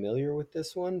super familiar with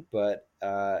this one, but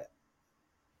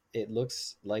it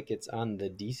looks like it's on the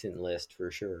decent list for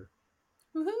sure.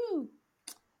 Woohoo!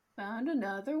 Found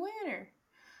another winner.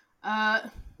 Uh,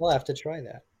 We'll have to try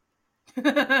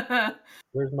that.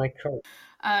 Where's my cart?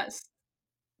 uh,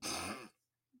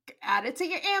 add it to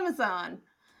your Amazon.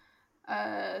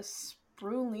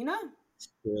 Spirulina?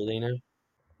 Spirulina.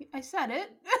 I said it.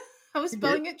 I was You did.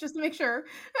 spelling it just to make sure.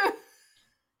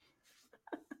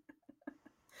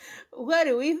 What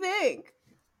do we think?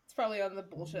 It's probably on the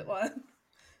bullshit line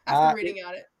after Uh, it, reading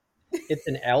out it. it's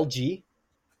an algae.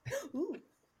 Ooh.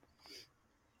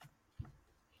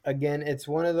 Again, it's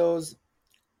one of those.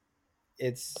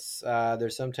 It's they're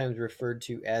sometimes referred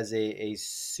to as a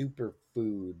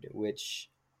superfood, which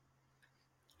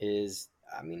is,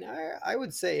 I mean, I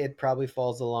would say it probably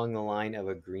falls along the line of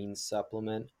a green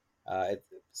supplement.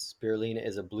 Spirulina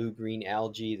is a blue green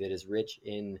algae that is rich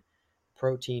in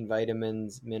protein,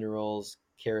 vitamins, minerals,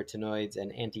 carotenoids,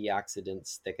 and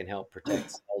antioxidants that can help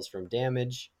protect cells from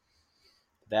damage.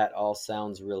 That all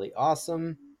sounds really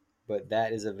awesome, but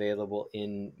that is available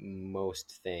in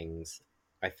most things.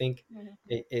 I think Mhm.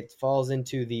 it falls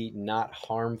into the not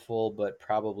harmful, but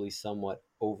probably somewhat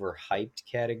overhyped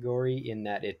category in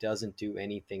that it doesn't do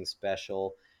anything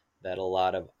special that a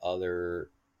lot of other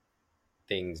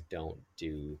things don't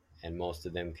do, and most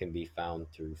of them can be found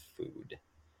through food.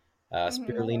 Mhm.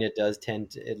 Spirulina does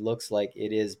tend to, it looks like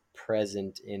it is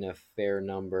present in a fair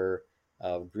number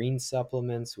of green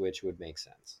supplements, which would make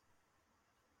sense.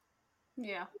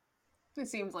 Yeah, it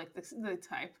seems like the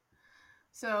type.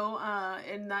 So,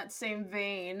 in that same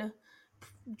vein,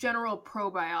 general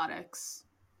probiotics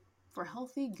for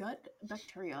healthy gut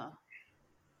bacteria.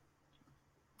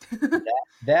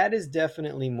 That is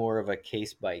definitely more of a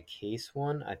case by case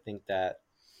one. I think that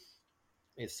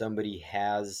if somebody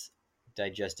has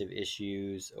digestive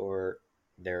issues or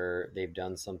they've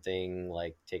done something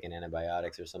like taken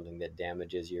antibiotics or something that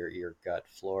damages your gut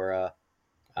flora,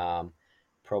 um,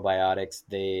 probiotics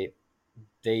they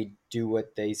do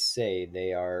what they say.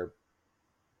 They are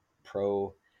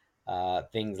pro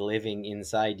things living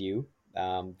inside you.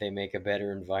 They make a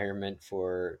better environment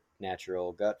for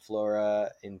natural gut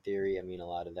flora. In theory, I mean, a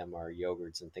lot of them are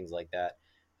yogurts and things like that.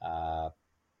 Uh,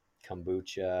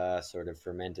 Kombucha, sort of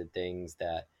fermented things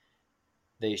that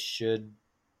they should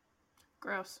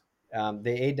Gross.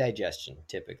 they aid digestion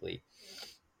typically.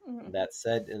 Mhm. That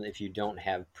said, and if you don't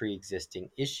have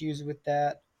pre-existing issues with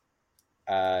that,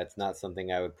 it's not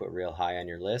something I would put real high on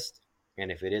your list.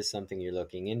 And if it is something you're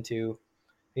looking into,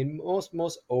 I mean,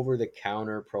 most over the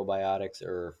counter probiotics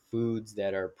or foods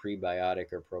that are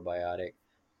prebiotic or probiotic,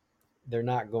 they're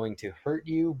not going to hurt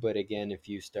you. But again, if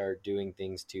you start doing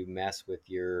things to mess with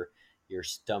your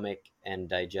stomach and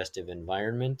digestive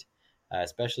environment,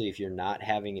 especially if you're not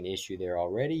having an issue there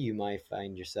already, you might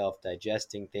find yourself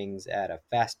digesting things at a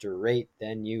faster rate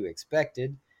than you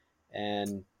expected,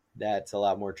 and that's a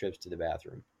lot more trips to the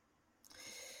bathroom.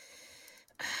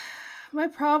 My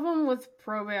problem with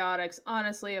probiotics,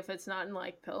 honestly, if it's not in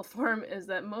like pill form, is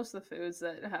that most of the foods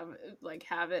that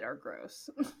have it are gross.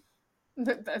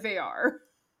 They are.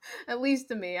 At least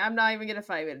to me. I'm not even gonna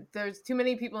fight it. There's too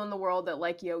many people in the world that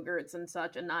like yogurts and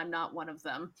such, and I'm not one of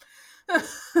them.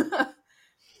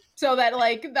 So that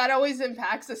always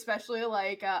impacts, especially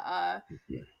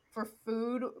for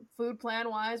food plan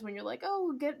wise, when you're like,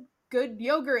 oh, get good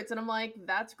yogurts, and I'm like,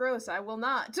 that's gross. I will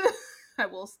not. I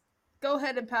will go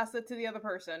ahead and pass it to the other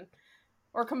person.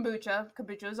 Or kombucha.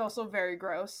 Kombucha is also very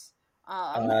gross.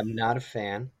 I'm not a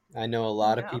fan. I know a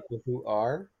lot of Yeah. people who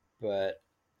are, but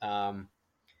um,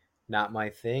 not my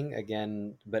thing.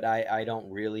 Again, but I don't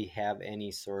really have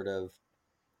any sort of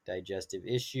digestive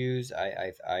issues.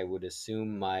 I would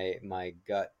assume my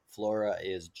gut flora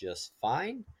is just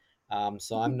fine.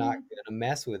 So I'm not going to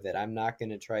mess with it. I'm not going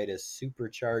to try to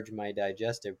supercharge my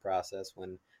digestive process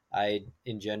when I,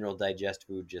 in general, digest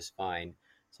food just fine.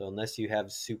 So unless you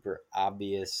have super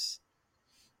obvious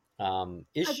I,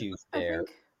 issues I there, think.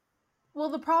 Well,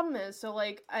 the problem is, so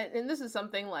and this is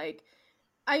something like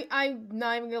I'm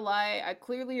not even gonna lie. I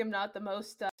clearly am not the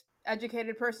most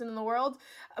educated person in the world.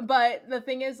 But the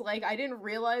thing is, like, I didn't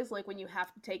realize, like, when you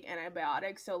have to take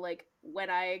antibiotics. So, like, when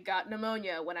I got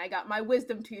pneumonia, when I got my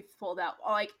wisdom tooth pulled out,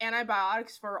 like,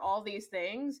 antibiotics for all these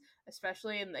things,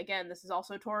 especially, and again, this is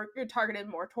also targeted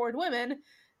more toward women.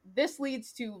 This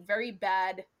leads to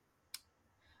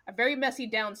a very messy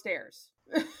downstairs.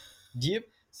 Yep.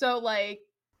 So, like,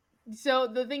 so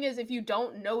the thing is, if you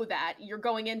don't know that, you're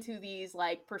going into these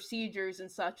like procedures and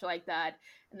such like that,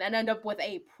 and then end up with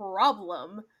a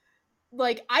problem.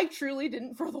 Like, I truly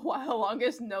didn't for the while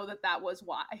longest know that that was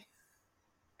why.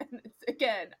 And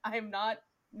again, I'm not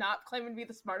claiming to be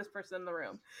the smartest person in the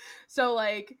room. So,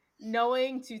 like,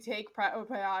 knowing to take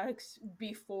probiotics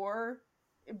before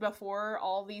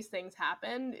all these things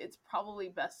happen, it's probably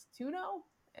best to know.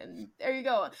 And there you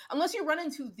go. Unless you run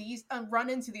into these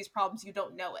problems, you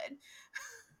don't know it.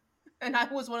 And I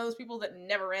was one of those people that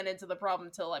never ran into the problem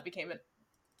until I became a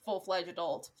full-fledged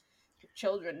adult.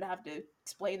 Children have to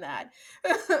explain that.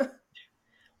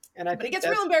 And I But it think gets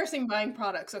that's real embarrassing buying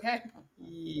products, okay?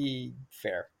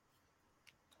 fair.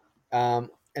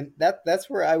 And that's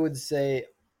where I would say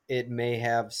it may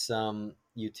have some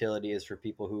utility is for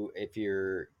people who, if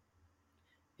you're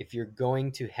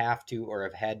going to have to or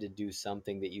have had to do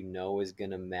something that you know is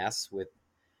going to mess with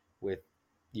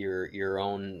your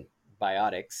own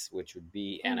biotics, which would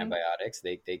be Mm-hmm. antibiotics.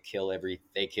 They kill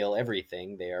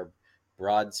everything. They are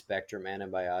broad spectrum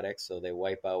antibiotics, so they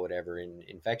wipe out whatever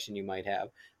infection you might have,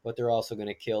 but they're also going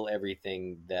to kill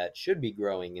everything that should be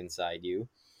growing inside you.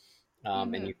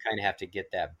 And Mm-hmm. you kind of have to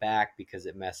get that back because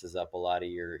it messes up a lot of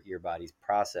your body's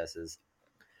processes.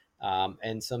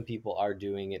 And some people are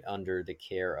doing it under the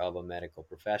care of a medical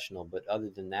professional, but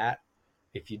other than that,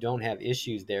 if you don't have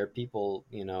issues there, people,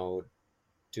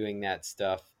 doing that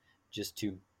stuff just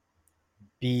to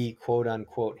be quote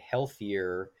unquote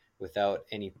healthier without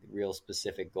any real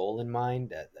specific goal in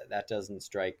mind, that doesn't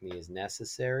strike me as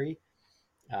necessary.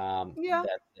 Yeah.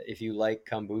 That if you like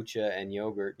kombucha and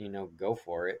yogurt, go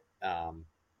for it. I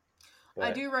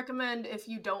But do recommend, if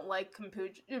you don't like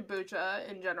kombucha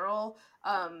in general,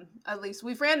 at least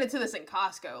we've ran into this in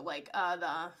Costco, like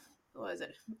what is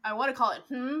it? I want to call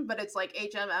it but it's like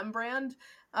HMM brand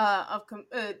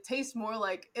it tastes more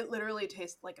like, it literally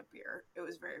tastes like a beer. It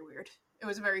was very weird. It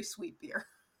was a very sweet beer,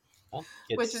 well,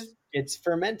 which it's is, it's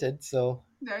fermented, so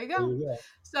there you there go. you go.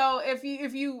 So if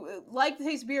you like the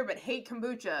taste of beer but hate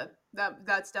kombucha,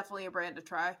 that's definitely a brand to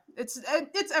try. It's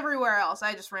everywhere else.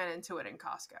 I just ran into it in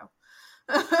Costco.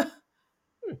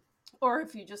 Hmm. Or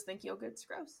if you just think yogurt's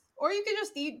gross. Or you can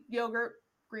just eat yogurt,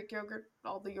 Greek yogurt,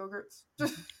 all the yogurts.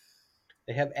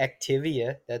 They have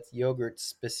Activia, that's yogurt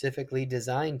specifically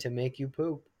designed to make you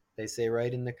poop. They say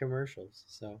right in the commercials.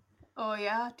 So Oh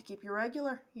yeah, to keep you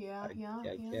regular. Yeah, I, yeah,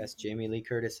 I yeah. guess Jamie Lee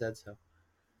Curtis said so.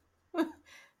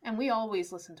 And we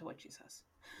always listen to what she says.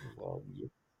 Well,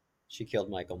 she killed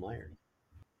Michael Myers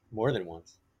more than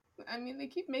once. I mean, they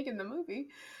keep making the movie.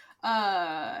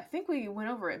 I think we went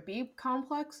over it. B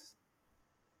complex,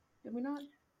 did we not?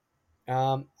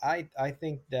 I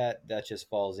think that just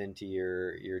falls into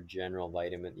your general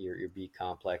vitamin, your B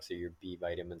complex or your B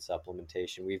vitamin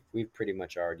supplementation. We've pretty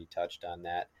much already touched on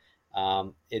that.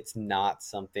 It's not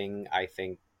something I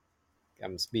think,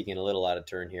 I'm speaking a little out of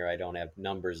turn here. I don't have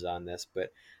numbers on this,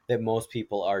 but that most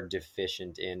people are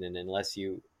deficient in, and unless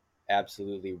you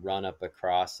absolutely run up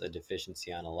across a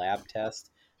deficiency on a lab test,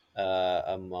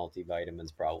 a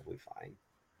multivitamin's probably fine.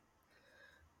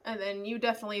 And then you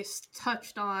definitely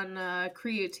touched on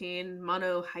creatine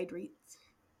monohydrates.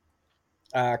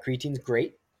 Creatine's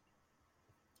great.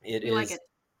 It We like is it.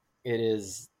 it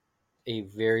is a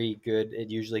very good. It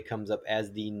usually comes up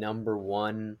as the number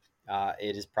one.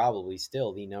 It is probably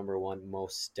still the number one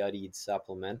most studied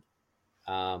supplement.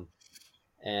 Um,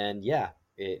 and yeah,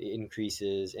 it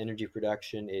increases energy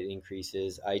production. It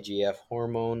increases IGF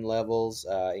hormone levels.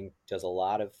 Does a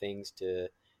lot of things to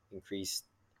increase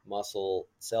muscle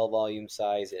cell volume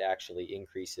size. It actually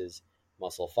increases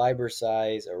muscle fiber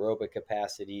size, aerobic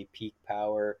capacity, peak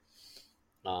power,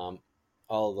 um,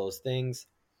 all of those things.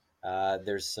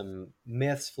 There's some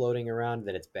myths floating around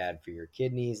that it's bad for your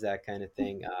kidneys, that kind of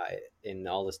thing. In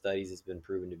all the studies, it's been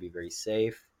proven to be very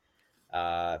safe.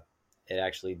 Uh, it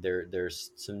actually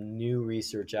there's some new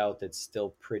research out that's still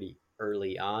pretty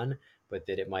early on, but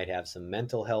that it might have some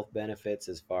mental health benefits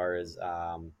as far as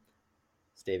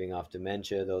staving off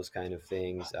dementia, those kind of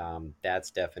things.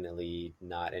 That's definitely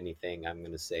not anything I'm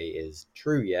going to say is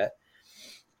true yet.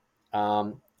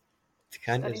 Um,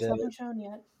 kind of Studies the haven't shown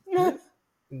yet.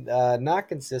 yeah, not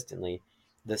consistently.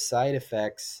 The side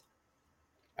effects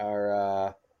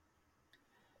are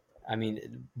I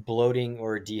mean, bloating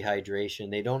or dehydration,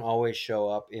 they don't always show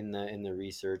up in the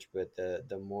research, but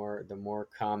the more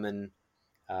common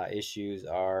issues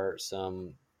are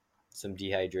some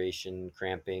dehydration,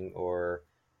 cramping, or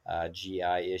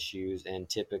GI issues, and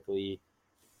typically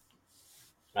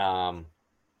um,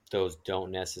 those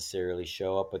don't necessarily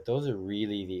show up. But those are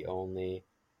really the only.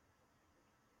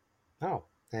 Oh,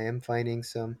 I am finding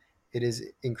some. It is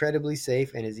incredibly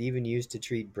safe and is even used to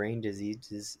treat brain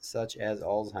diseases such as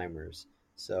Alzheimer's.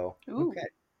 So, Ooh. okay.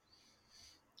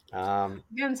 Um,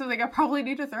 Again, something I probably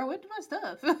need to throw into my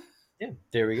stuff. yeah,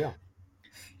 there we go.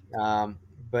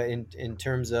 But in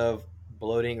terms of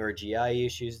bloating or GI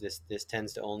issues, this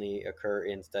tends to only occur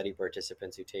in study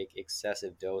participants who take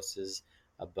excessive doses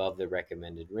above the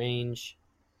recommended range.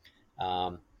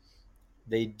 Um,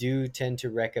 they do tend to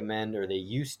recommend, or they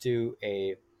used to,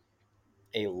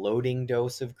 a loading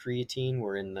dose of creatine,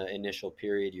 where in the initial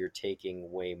period you're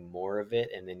taking way more of it,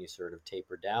 and then you sort of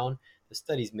taper down. The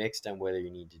study's mixed on whether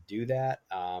you need to do that.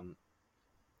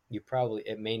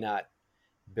 It may not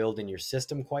build in your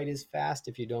system quite as fast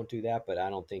if you don't do that, but I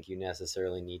don't think you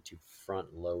necessarily need to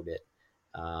front load it.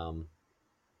 Um,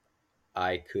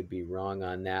 I could be wrong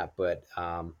on that, but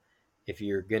if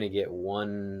you're going to get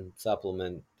one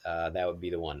supplement, that would be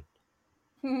the one.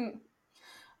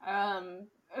 um,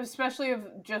 Especially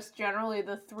of just generally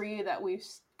the three that we've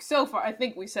so far. I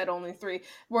think we said only three.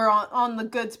 We're on the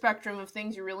good spectrum of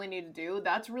things you really need to do.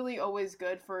 That's really always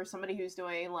good for somebody who's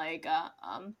doing like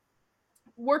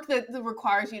work that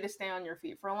requires you to stay on your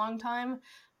feet for a long time.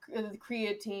 The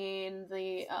creatine,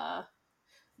 the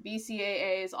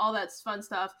BCAAs, all that fun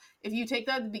stuff. If you take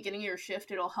that at the beginning of your shift,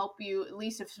 it'll help you, at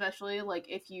least especially like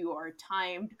if you are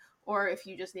timed or if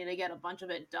you just need to get a bunch of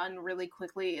it done really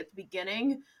quickly at the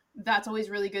beginning. That's always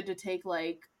really good to take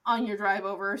like on your drive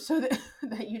over so that,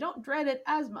 that you don't dread it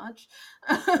as much.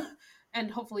 And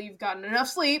hopefully you've gotten enough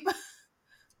sleep.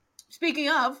 Speaking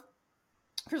of,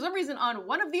 for some reason on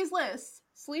one of these lists,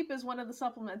 sleep is one of the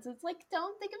supplements. It's like,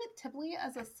 don't think of it typically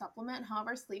as a supplement.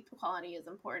 However, sleep quality is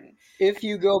important. If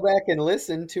you go back and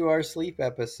listen to our sleep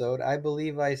episode, I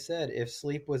believe I said if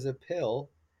sleep was a pill,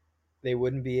 they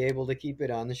wouldn't be able to keep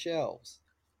it on the shelves.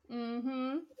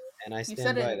 Mm-hmm. And I You've stand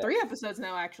said it by in that. 3 episodes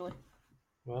now, actually.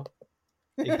 Well,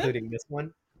 including this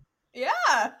one. Yeah,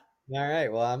 All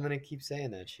right. Well, I'm going to keep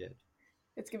saying that shit.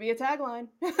 it's gonna be a tagline.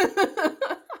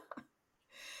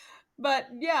 But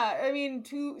yeah, I mean,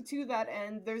 to that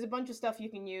end, there's a bunch of stuff you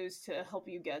can use to help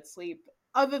you get sleep,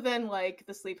 other than like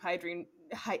the sleep hygiene.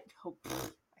 Oh,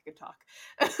 I could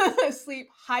talk. Sleep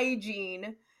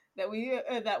hygiene that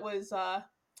was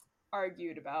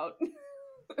argued about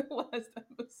last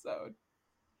episode.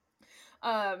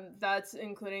 That's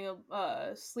including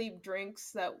sleep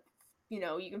drinks that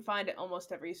you can find at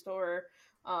almost every store.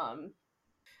 Um,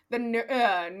 the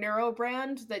Neuro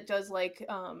brand that does like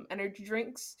energy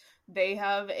drinks, they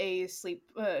have a sleep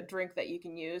drink that you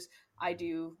can use. I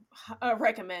do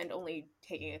recommend only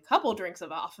taking a couple drinks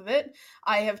of off of it.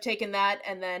 I have taken that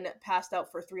and then passed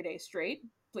out for 3 days straight.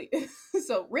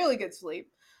 So really good sleep.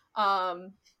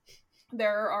 Um,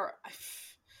 there are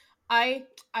I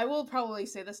will probably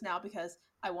say this now because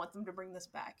I want them to bring this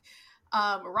back.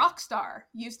 Rockstar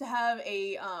used to have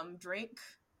a drink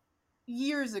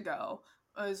years ago.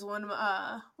 It was when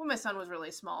my son was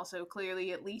really small, so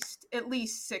clearly at least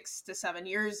 6 to 7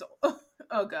 years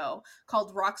ago,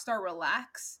 called Rockstar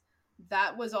Relax.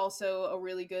 That was also a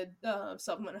really good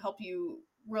supplement to help you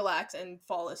relax and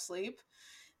fall asleep.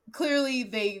 Clearly,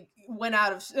 they went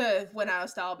out of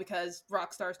style because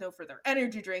rock stars know for their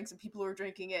energy drinks, and people were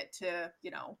drinking it to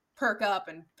perk up,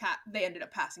 and they ended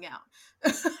up passing out.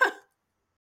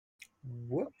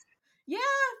 Whoop. Yeah,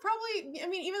 probably. I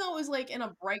mean, even though it was like in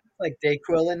a bright, Like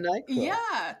Dayquil and NyQuil.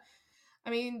 yeah. I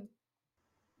mean,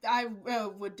 I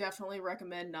would definitely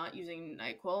recommend not using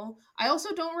NyQuil. I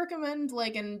also don't recommend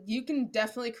like, and you can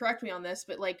definitely correct me on this,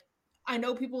 but like, I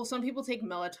know some people take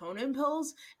melatonin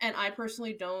pills, and I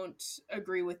personally don't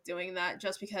agree with doing that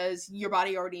just because your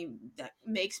body already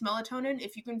makes melatonin.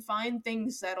 If you can find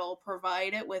things that'll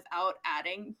provide it without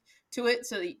adding to it,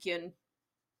 so that you can,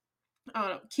 I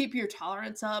don't know, keep your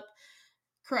tolerance up.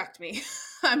 Correct me,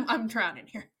 I'm drowning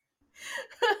here.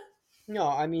 No,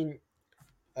 I mean,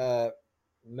 uh,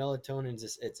 melatonin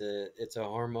is it's a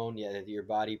hormone, yeah, that your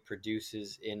body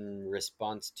produces in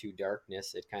response to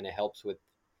darkness. It kind of helps with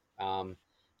um,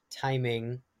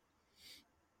 timing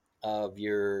of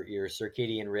your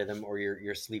circadian rhythm or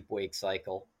your sleep wake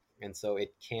cycle, and so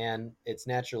it's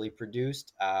naturally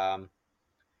produced.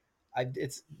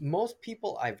 It's most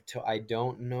people I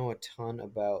don't know a ton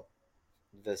about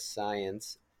the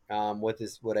science.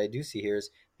 What I do see here is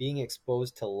being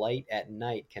exposed to light at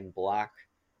night can block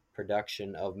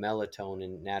production of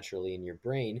melatonin naturally in your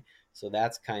brain. So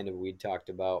that's kind of, we talked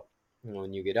about,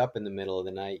 when you get up in the middle of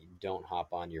the night, don't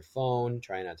hop on your phone,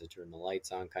 try not to turn the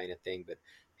lights on, kind of thing. But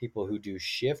people who do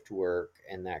shift work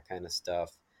and that kind of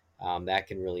stuff, that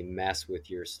can really mess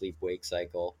with your sleep wake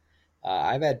cycle.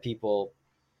 I've had people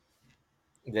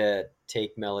that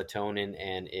take melatonin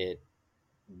and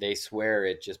they swear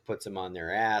it just puts them on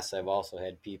their ass. I've also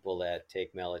had people that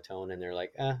take melatonin and they're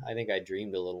like, I think I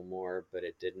dreamed a little more, but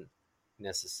it didn't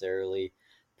necessarily.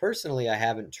 Personally, I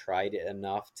haven't tried it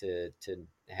enough to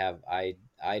have. I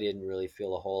didn't really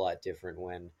feel a whole lot different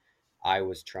when I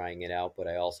was trying it out, but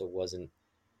I also wasn't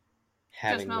Just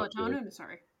having much of an. melatonin?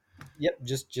 Sorry. Yep,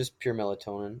 just pure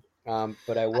melatonin.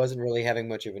 But I wasn't really having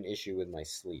much of an issue with my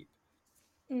sleep.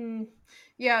 Mm.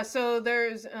 Yeah, so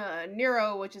there's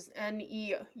Neuro, which is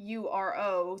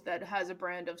Neuro, that has a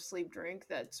brand of sleep drink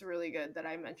that's really good that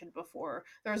I mentioned before.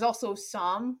 There's also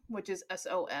Som, which is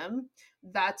SOM.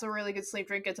 That's a really good sleep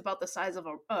drink. It's about the size of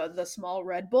the small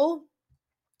Red Bull.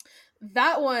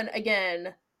 That one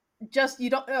again, just you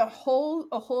don't a whole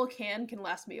can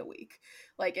last me a week.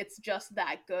 Like it's just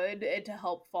that good to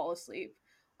help fall asleep.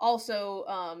 Also,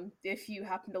 if you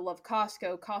happen to love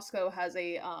Costco has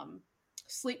a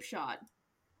sleep shot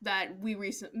that me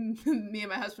and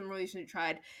my husband recently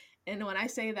tried, and when I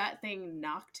say that thing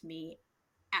knocked me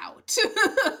out,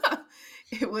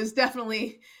 it was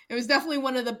definitely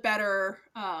one of the better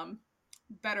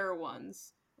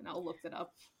ones, and I'll look it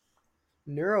up.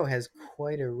 Neuro has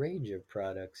quite a range of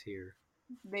products here.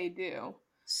 They do.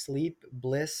 Sleep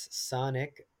Bliss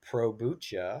Sonic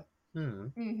Probucha,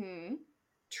 Mm-hmm.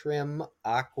 Trim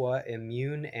Aqua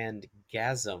Immune, and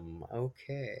Gasm.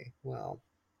 Okay, well,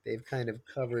 they've kind of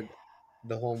covered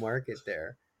the whole market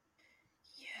there.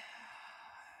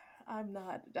 Yeah,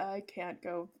 I can't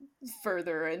go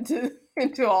further into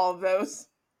all of those.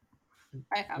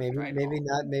 I have Maybe, tried maybe all.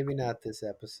 not, maybe not this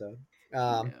episode.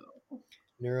 Um, No.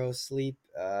 Neurosleep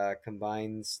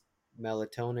combines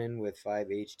melatonin with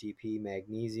 5-HTP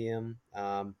magnesium.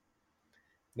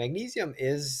 Magnesium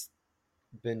is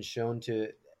been shown to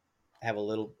have a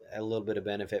little bit of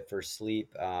benefit for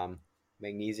sleep.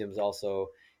 Magnesium is also,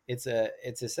 it's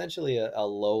essentially a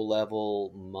low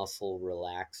level muscle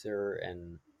relaxer,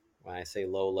 and when I say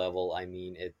low level, I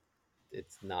mean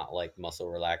it's not like muscle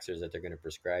relaxers that they're going to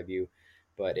prescribe you,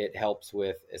 but it helps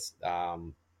with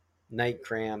night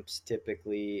cramps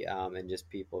typically, and just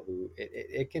people who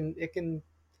it can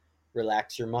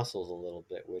relax your muscles a little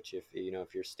bit. Which, if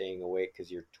you're staying awake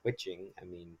because you're twitching, I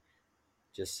mean,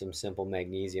 just some simple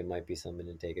magnesium might be something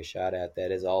to take a shot at.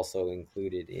 That is also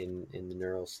included in the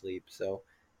neural sleep, so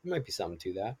there might be something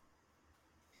to that.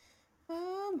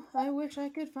 I wish I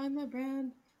could find that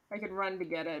brand. I could run to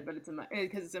get it, but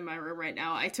it's in my room right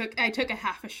now. I took a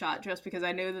half a shot just because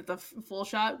I knew that the full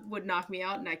shot would knock me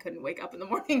out and I couldn't wake up in the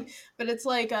morning. But it's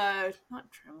like not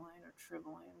Tremline or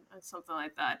Trivaline, something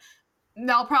like that.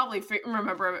 I'll probably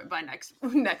remember it by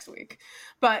next week.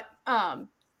 But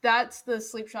that's the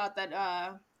sleep shot that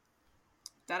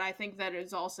I think that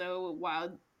is also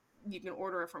wild. You can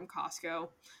order it from Costco.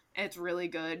 It's really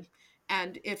good.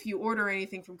 And if you order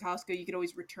anything from Costco, you can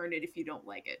always return it if you don't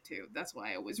like it too. That's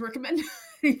why I always recommend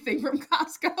anything from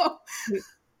Costco.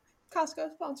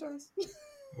 Costco sponsor us.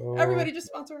 Oh, Everybody just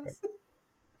sponsor us.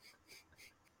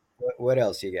 what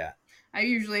else you got? I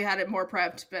usually had it more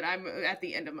prepped, but I'm at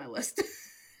the end of my list.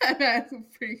 I'm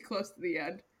pretty close to the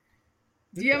end.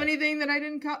 Do you have Okay. anything that I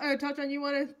didn't touch on? You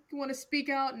want to speak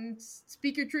out and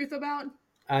speak your truth about?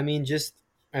 I mean,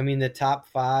 the top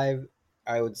five,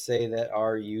 I would say, that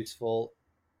are useful.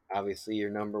 Obviously, your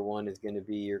number one is going to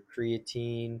be your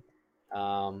creatine.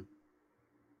 Um,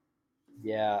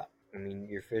 yeah, I mean,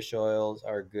 your fish oils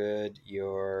are good.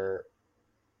 Your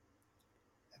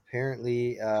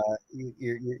apparently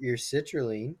your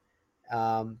citrulline,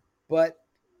 but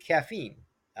caffeine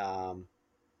um,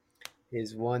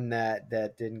 is one that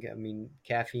didn't. I mean,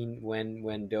 caffeine,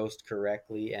 when dosed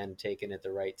correctly and taken at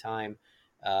the right time,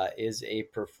 is a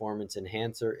performance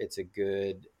enhancer. It's a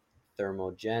good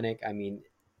thermogenic. I mean,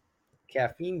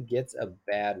 caffeine gets a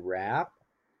bad rap,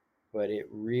 but it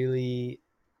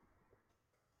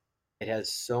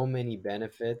has so many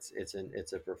benefits. It's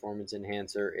a performance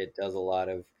enhancer. It does a lot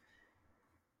of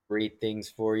great things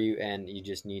for you, and you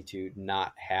just need to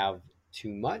not have too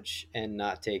much and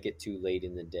not take it too late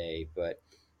in the day. But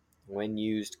when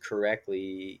used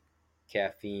correctly,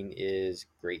 caffeine is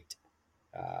great.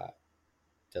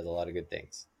 Does a lot of good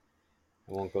things.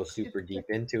 I won't go super deep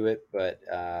into it, but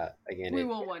again, We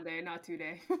will one day, not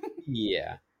today.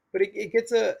 yeah. But it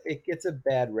gets a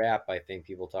bad rap. I think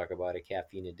people talk about a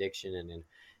caffeine addiction, and then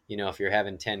if you're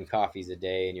having 10 coffees a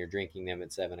day and you're drinking them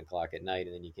at 7 o'clock at night,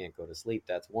 and then you can't go to sleep,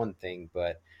 that's one thing.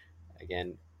 But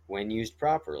again, when used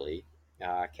properly,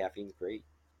 caffeine's great.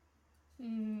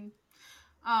 Mm.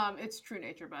 It's True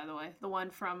Nature, by the way, the one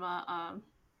from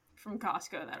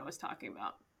Costco that I was talking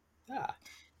about. Ah,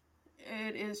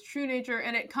 It is True Nature,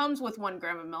 and it comes with 1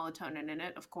 gram of melatonin in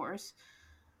it, of course.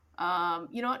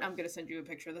 You know what? I'm gonna send you a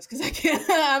picture of this because I can't.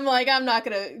 I'm not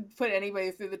gonna put anybody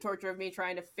through the torture of me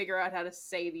trying to figure out how to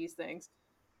say these things.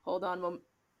 Hold on,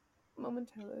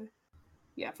 momentarily.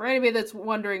 Yeah, for anybody that's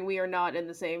wondering, we are not in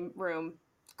the same room.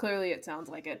 Clearly, it sounds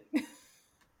like it.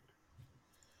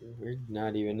 we're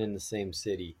not even in the same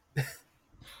city.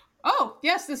 Oh,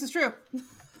 yes, this is true.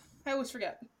 I always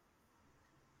forget.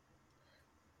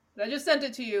 But I just sent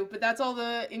it to you, but that's all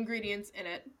the ingredients in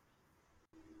it.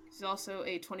 It's also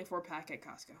a 24 pack at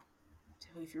Costco.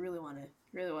 So if you really want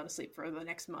to sleep for the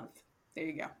next month, there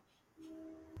you go.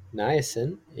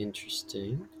 Niacin,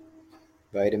 interesting.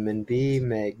 Vitamin B,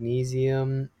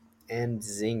 magnesium, and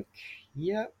zinc.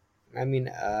 Yep. I mean,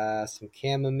 some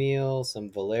chamomile, some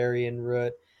valerian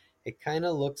root. It kind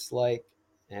of looks like,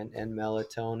 and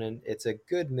melatonin. It's a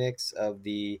good mix of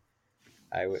the,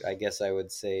 I guess I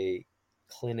would say,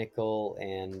 clinical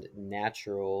and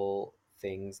natural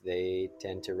things they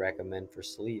tend to recommend for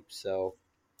sleep. So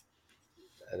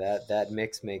that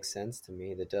mix makes sense to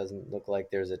me. That doesn't look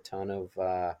like there's a ton of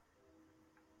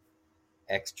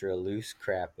extra loose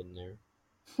crap in there.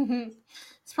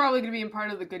 It's probably going to be in part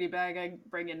of the goodie bag I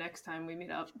bring in next time we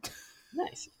meet up.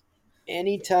 Nice.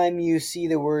 Anytime you see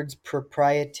the words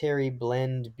proprietary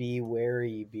blend, be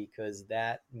wary, because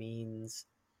that means,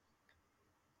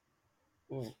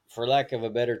 for lack of a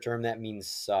better term, that means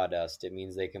sawdust. It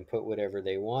means they can put whatever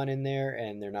they want in there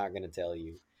and they're not going to tell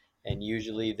you. And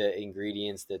usually the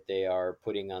ingredients that they are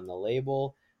putting on the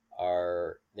label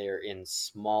they're in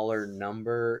smaller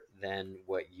number than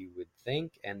what you would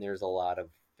think, and there's a lot of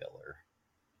filler.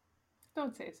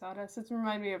 Don't say sawdust. It's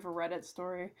remind me of a Reddit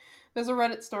story. There's a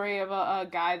Reddit story of a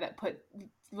guy that put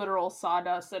literal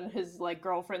sawdust in his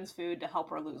girlfriend's food to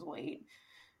help her lose weight.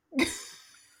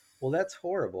 Well, that's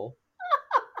horrible.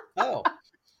 Oh,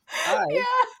 I Yeah.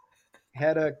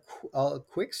 had a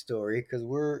quick story because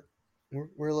we're a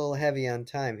little heavy on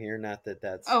time here. Not that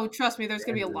that's Oh, trust me, there's the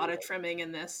gonna be end a of the lot of world. trimming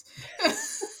in this.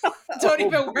 Don't Oh,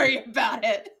 even good. worry about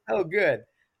it. Oh, good.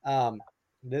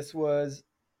 This was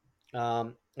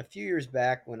a few years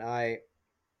back when I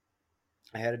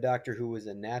had a doctor who was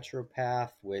a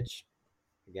naturopath, which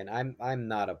again I'm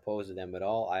not opposed to them at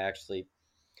all. I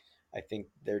think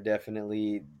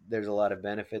there's a lot of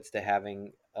benefits to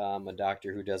having a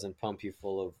doctor who doesn't pump you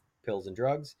full of pills and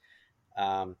drugs.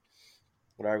 Um,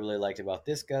 what I really liked about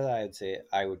this guy, I'd say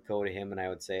I would go to him and I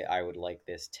would say I would like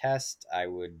this test. I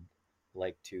would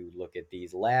like to look at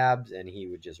these labs, and he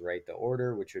would just write the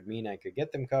order, which would mean I could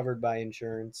get them covered by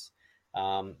insurance.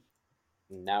 Um,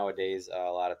 Nowadays, a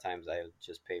lot of times I would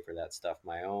just pay for that stuff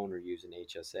my own or use an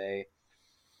HSA.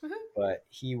 But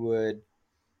he's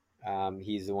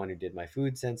the one who did my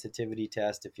food sensitivity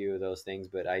test, a few of those things.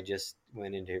 But I just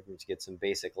went into him to get some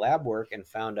basic lab work and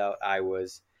found out I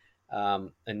was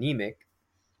anemic,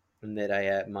 and that I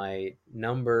had my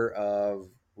number of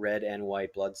red and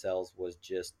white blood cells was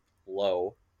just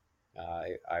low.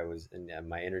 I was, and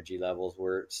my energy levels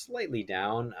were slightly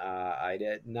down. I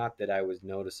did not that I was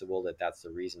noticeable that that's the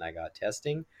reason I got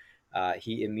testing.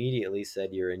 He immediately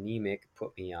said, "You're anemic.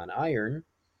 Put me on iron."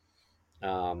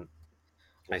 Um,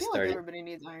 I I feel like started, everybody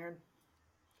needs iron.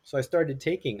 so I started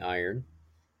taking iron,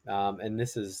 and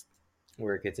this is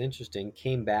where it gets interesting.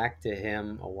 Came back to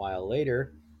him a while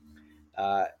later.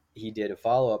 Uh, he did a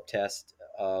follow up test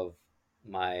of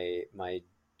my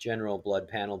general blood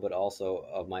panel, but also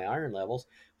of my iron levels.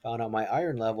 Found out my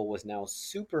iron level was now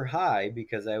super high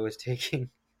because I was taking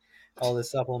all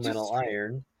this supplemental Just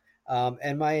iron,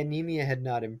 and my anemia had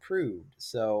not improved.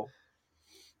 So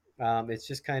it's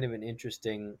just kind of an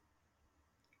interesting,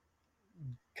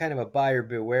 kind of a buyer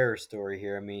beware story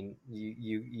here. I mean,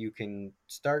 you can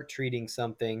start treating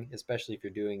something, especially if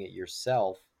you're doing it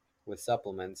yourself with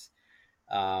supplements.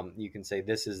 You can say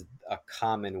this is a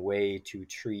common way to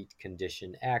treat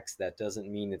condition X. That doesn't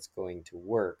mean it's going to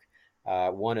work.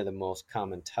 One of the most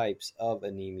common types of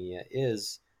anemia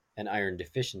is an iron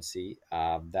deficiency.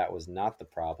 That was not the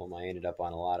problem. I ended up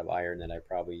on a lot of iron that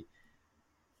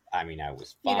I mean, I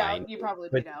was beat fine, out. You probably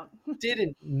but beat out.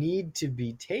 didn't need to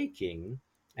be taking.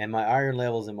 And my iron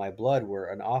levels in my blood were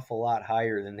an awful lot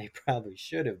higher than they probably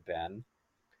should have been.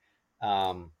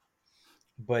 Um,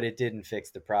 but it didn't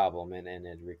fix the problem, and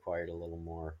it required a little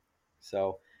more.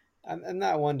 So I'm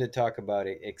not one to talk about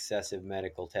excessive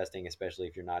medical testing, especially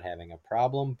if you're not having a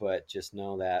problem, but just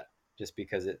know that just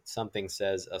because something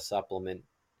says a supplement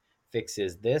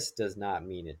fixes this does not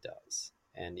mean it does.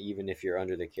 And even if you're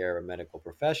under the care of a medical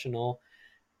professional,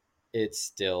 it's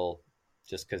still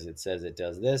just because it says it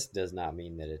does this does not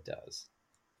mean that it does.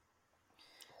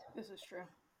 This is true.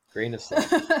 Grain of salt.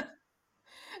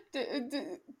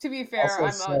 To be fair, Also,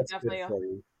 I'm salt's good definitely for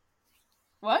you.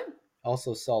 what?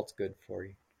 Also, salt's good for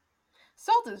you.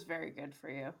 Salt is very good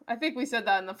for you. I think we said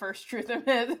that in the first Truth or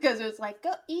Myth because it was like,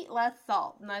 go eat less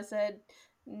salt. And I said,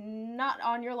 not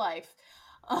on your life.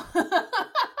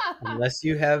 Unless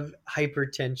you have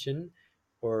hypertension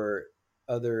or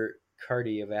other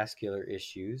cardiovascular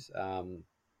issues, and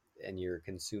you're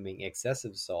consuming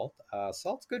excessive salt,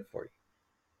 salt's good for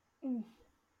you.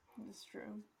 That's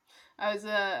true. I was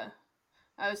I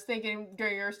was thinking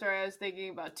during your story, I was thinking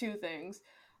about two things.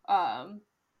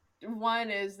 One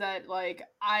is that like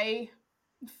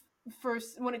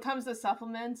first when it comes to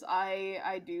supplements,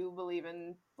 I do believe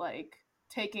in like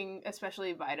taking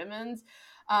especially vitamins,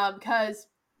 because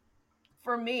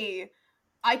for me,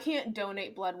 I can't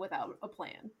donate blood without a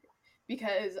plan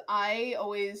because I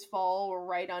always fall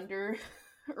right under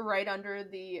right under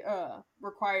the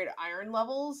required iron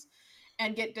levels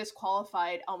and get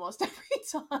disqualified almost every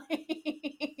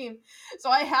time. So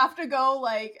I have to go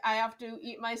like I have to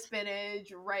eat my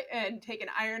spinach right and take an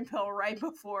iron pill right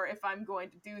before if I'm going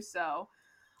to do so.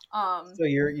 So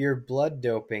you're blood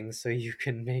doping so you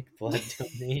can make blood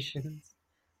donations.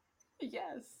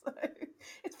 Yes.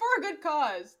 It's for a good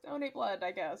cause. Donate blood,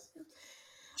 I guess.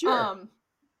 Sure. Um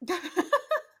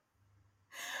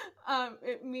I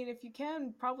mean, if you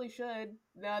can, probably should.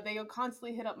 They'll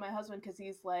constantly hit up my husband because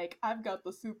he's like, "I've got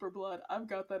the super blood. I've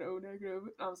got that O negative."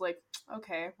 And I was like,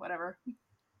 "Okay, whatever.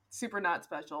 Super not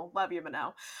special. Love you, but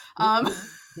no." Um,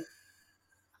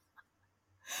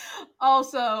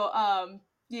 also,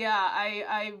 yeah,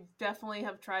 I definitely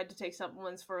have tried to take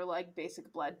supplements for like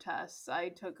basic blood tests.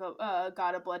 I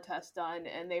got a blood test done,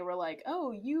 and they were like,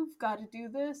 "Oh, you've got to do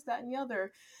this, that, and the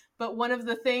other." But one of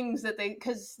the things that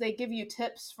because they give you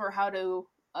tips for how to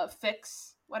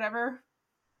fix whatever,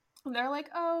 and they're like,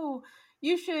 "Oh,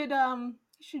 you should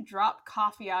drop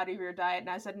coffee out of your diet." And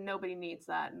I said, "Nobody needs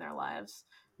that in their lives.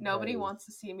 That Nobody is wants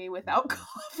to see me without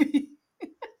coffee.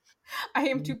 I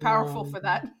am too powerful for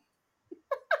that."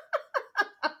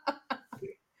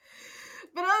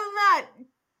 But other than that,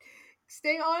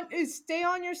 stay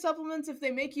on your supplements if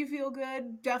they make you feel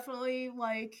good. Definitely,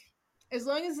 like as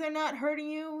long as they're not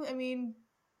hurting you. I mean,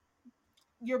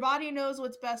 your body knows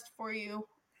what's best for you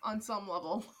on some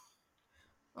level.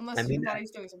 I Unless your mean,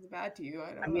 body's doing something bad to you,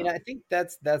 I I don't mean, know. I think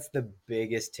that's the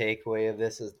biggest takeaway of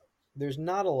this is there's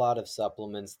not a lot of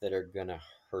supplements that are gonna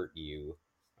hurt you.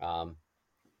 Um,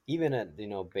 Even at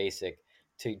basic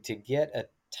to get a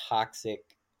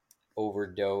toxic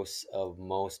overdose of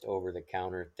most over the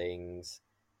counter things,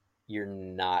 you're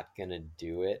not gonna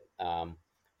do it.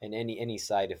 And any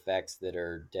side effects that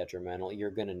are detrimental,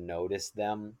 you're gonna notice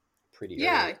them pretty early.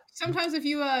 Yeah, sometimes if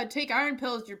you take iron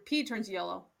pills, your pee turns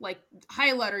yellow, like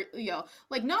highlighter yellow,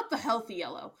 like not the healthy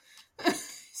yellow.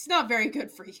 It's not very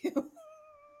good for you.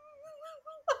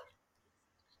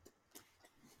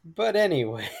 But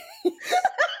anyway,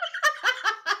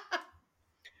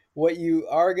 what you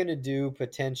are going to do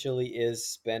potentially is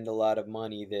spend a lot of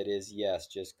money that is, yes,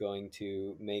 just going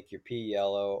to make your pee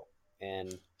yellow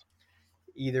and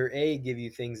either A, give you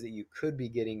things that you could be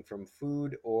getting from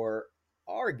food or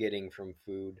are getting from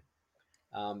food.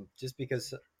 Just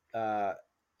because, uh,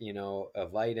 a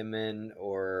vitamin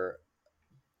or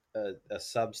a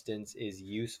substance is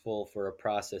useful for a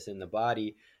process in the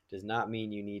body does not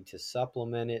mean you need to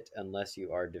supplement it unless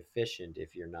you are deficient.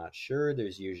 If you're not sure,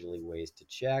 there's usually ways to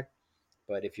check.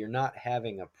 But if you're not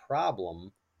having a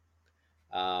problem,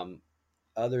 um,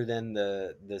 other than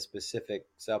the specific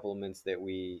supplements that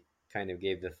we kind of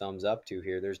gave the thumbs up to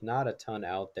here, there's not a ton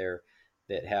out there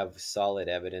that have solid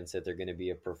evidence that they're going to be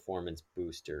a performance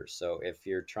booster. So if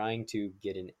you're trying to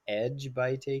get an edge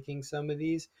by taking some of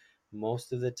these,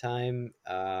 most of the time,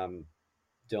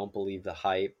 don't believe the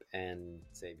hype and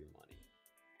save your money.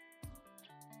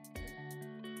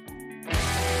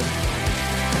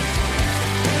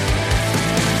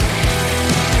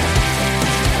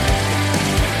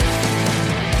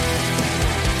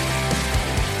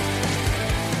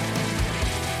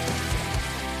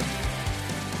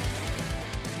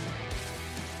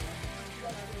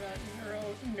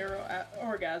 Neuro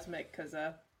orgasmic, because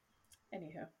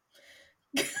anyhow.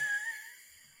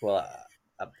 Well,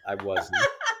 I wasn't.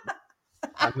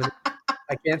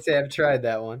 I can't say I've tried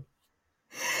that one.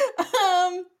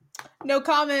 um, No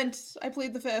comment. I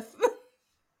plead the fifth.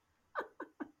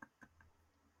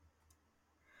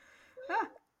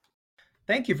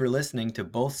 Thank you for listening to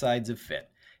Both Sides of Fit.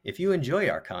 If you enjoy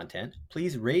our content,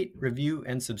 please rate, review,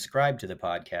 and subscribe to the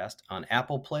podcast on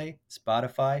Apple Play,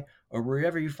 Spotify, or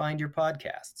wherever you find your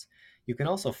podcasts. You can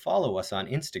also follow us on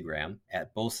Instagram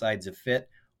at Both Sides of Fit,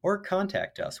 or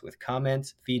contact us with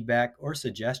comments, feedback, or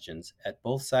suggestions at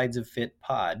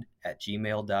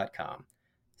bothsidesoffitpod@gmail.com.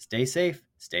 Stay safe,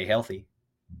 stay healthy.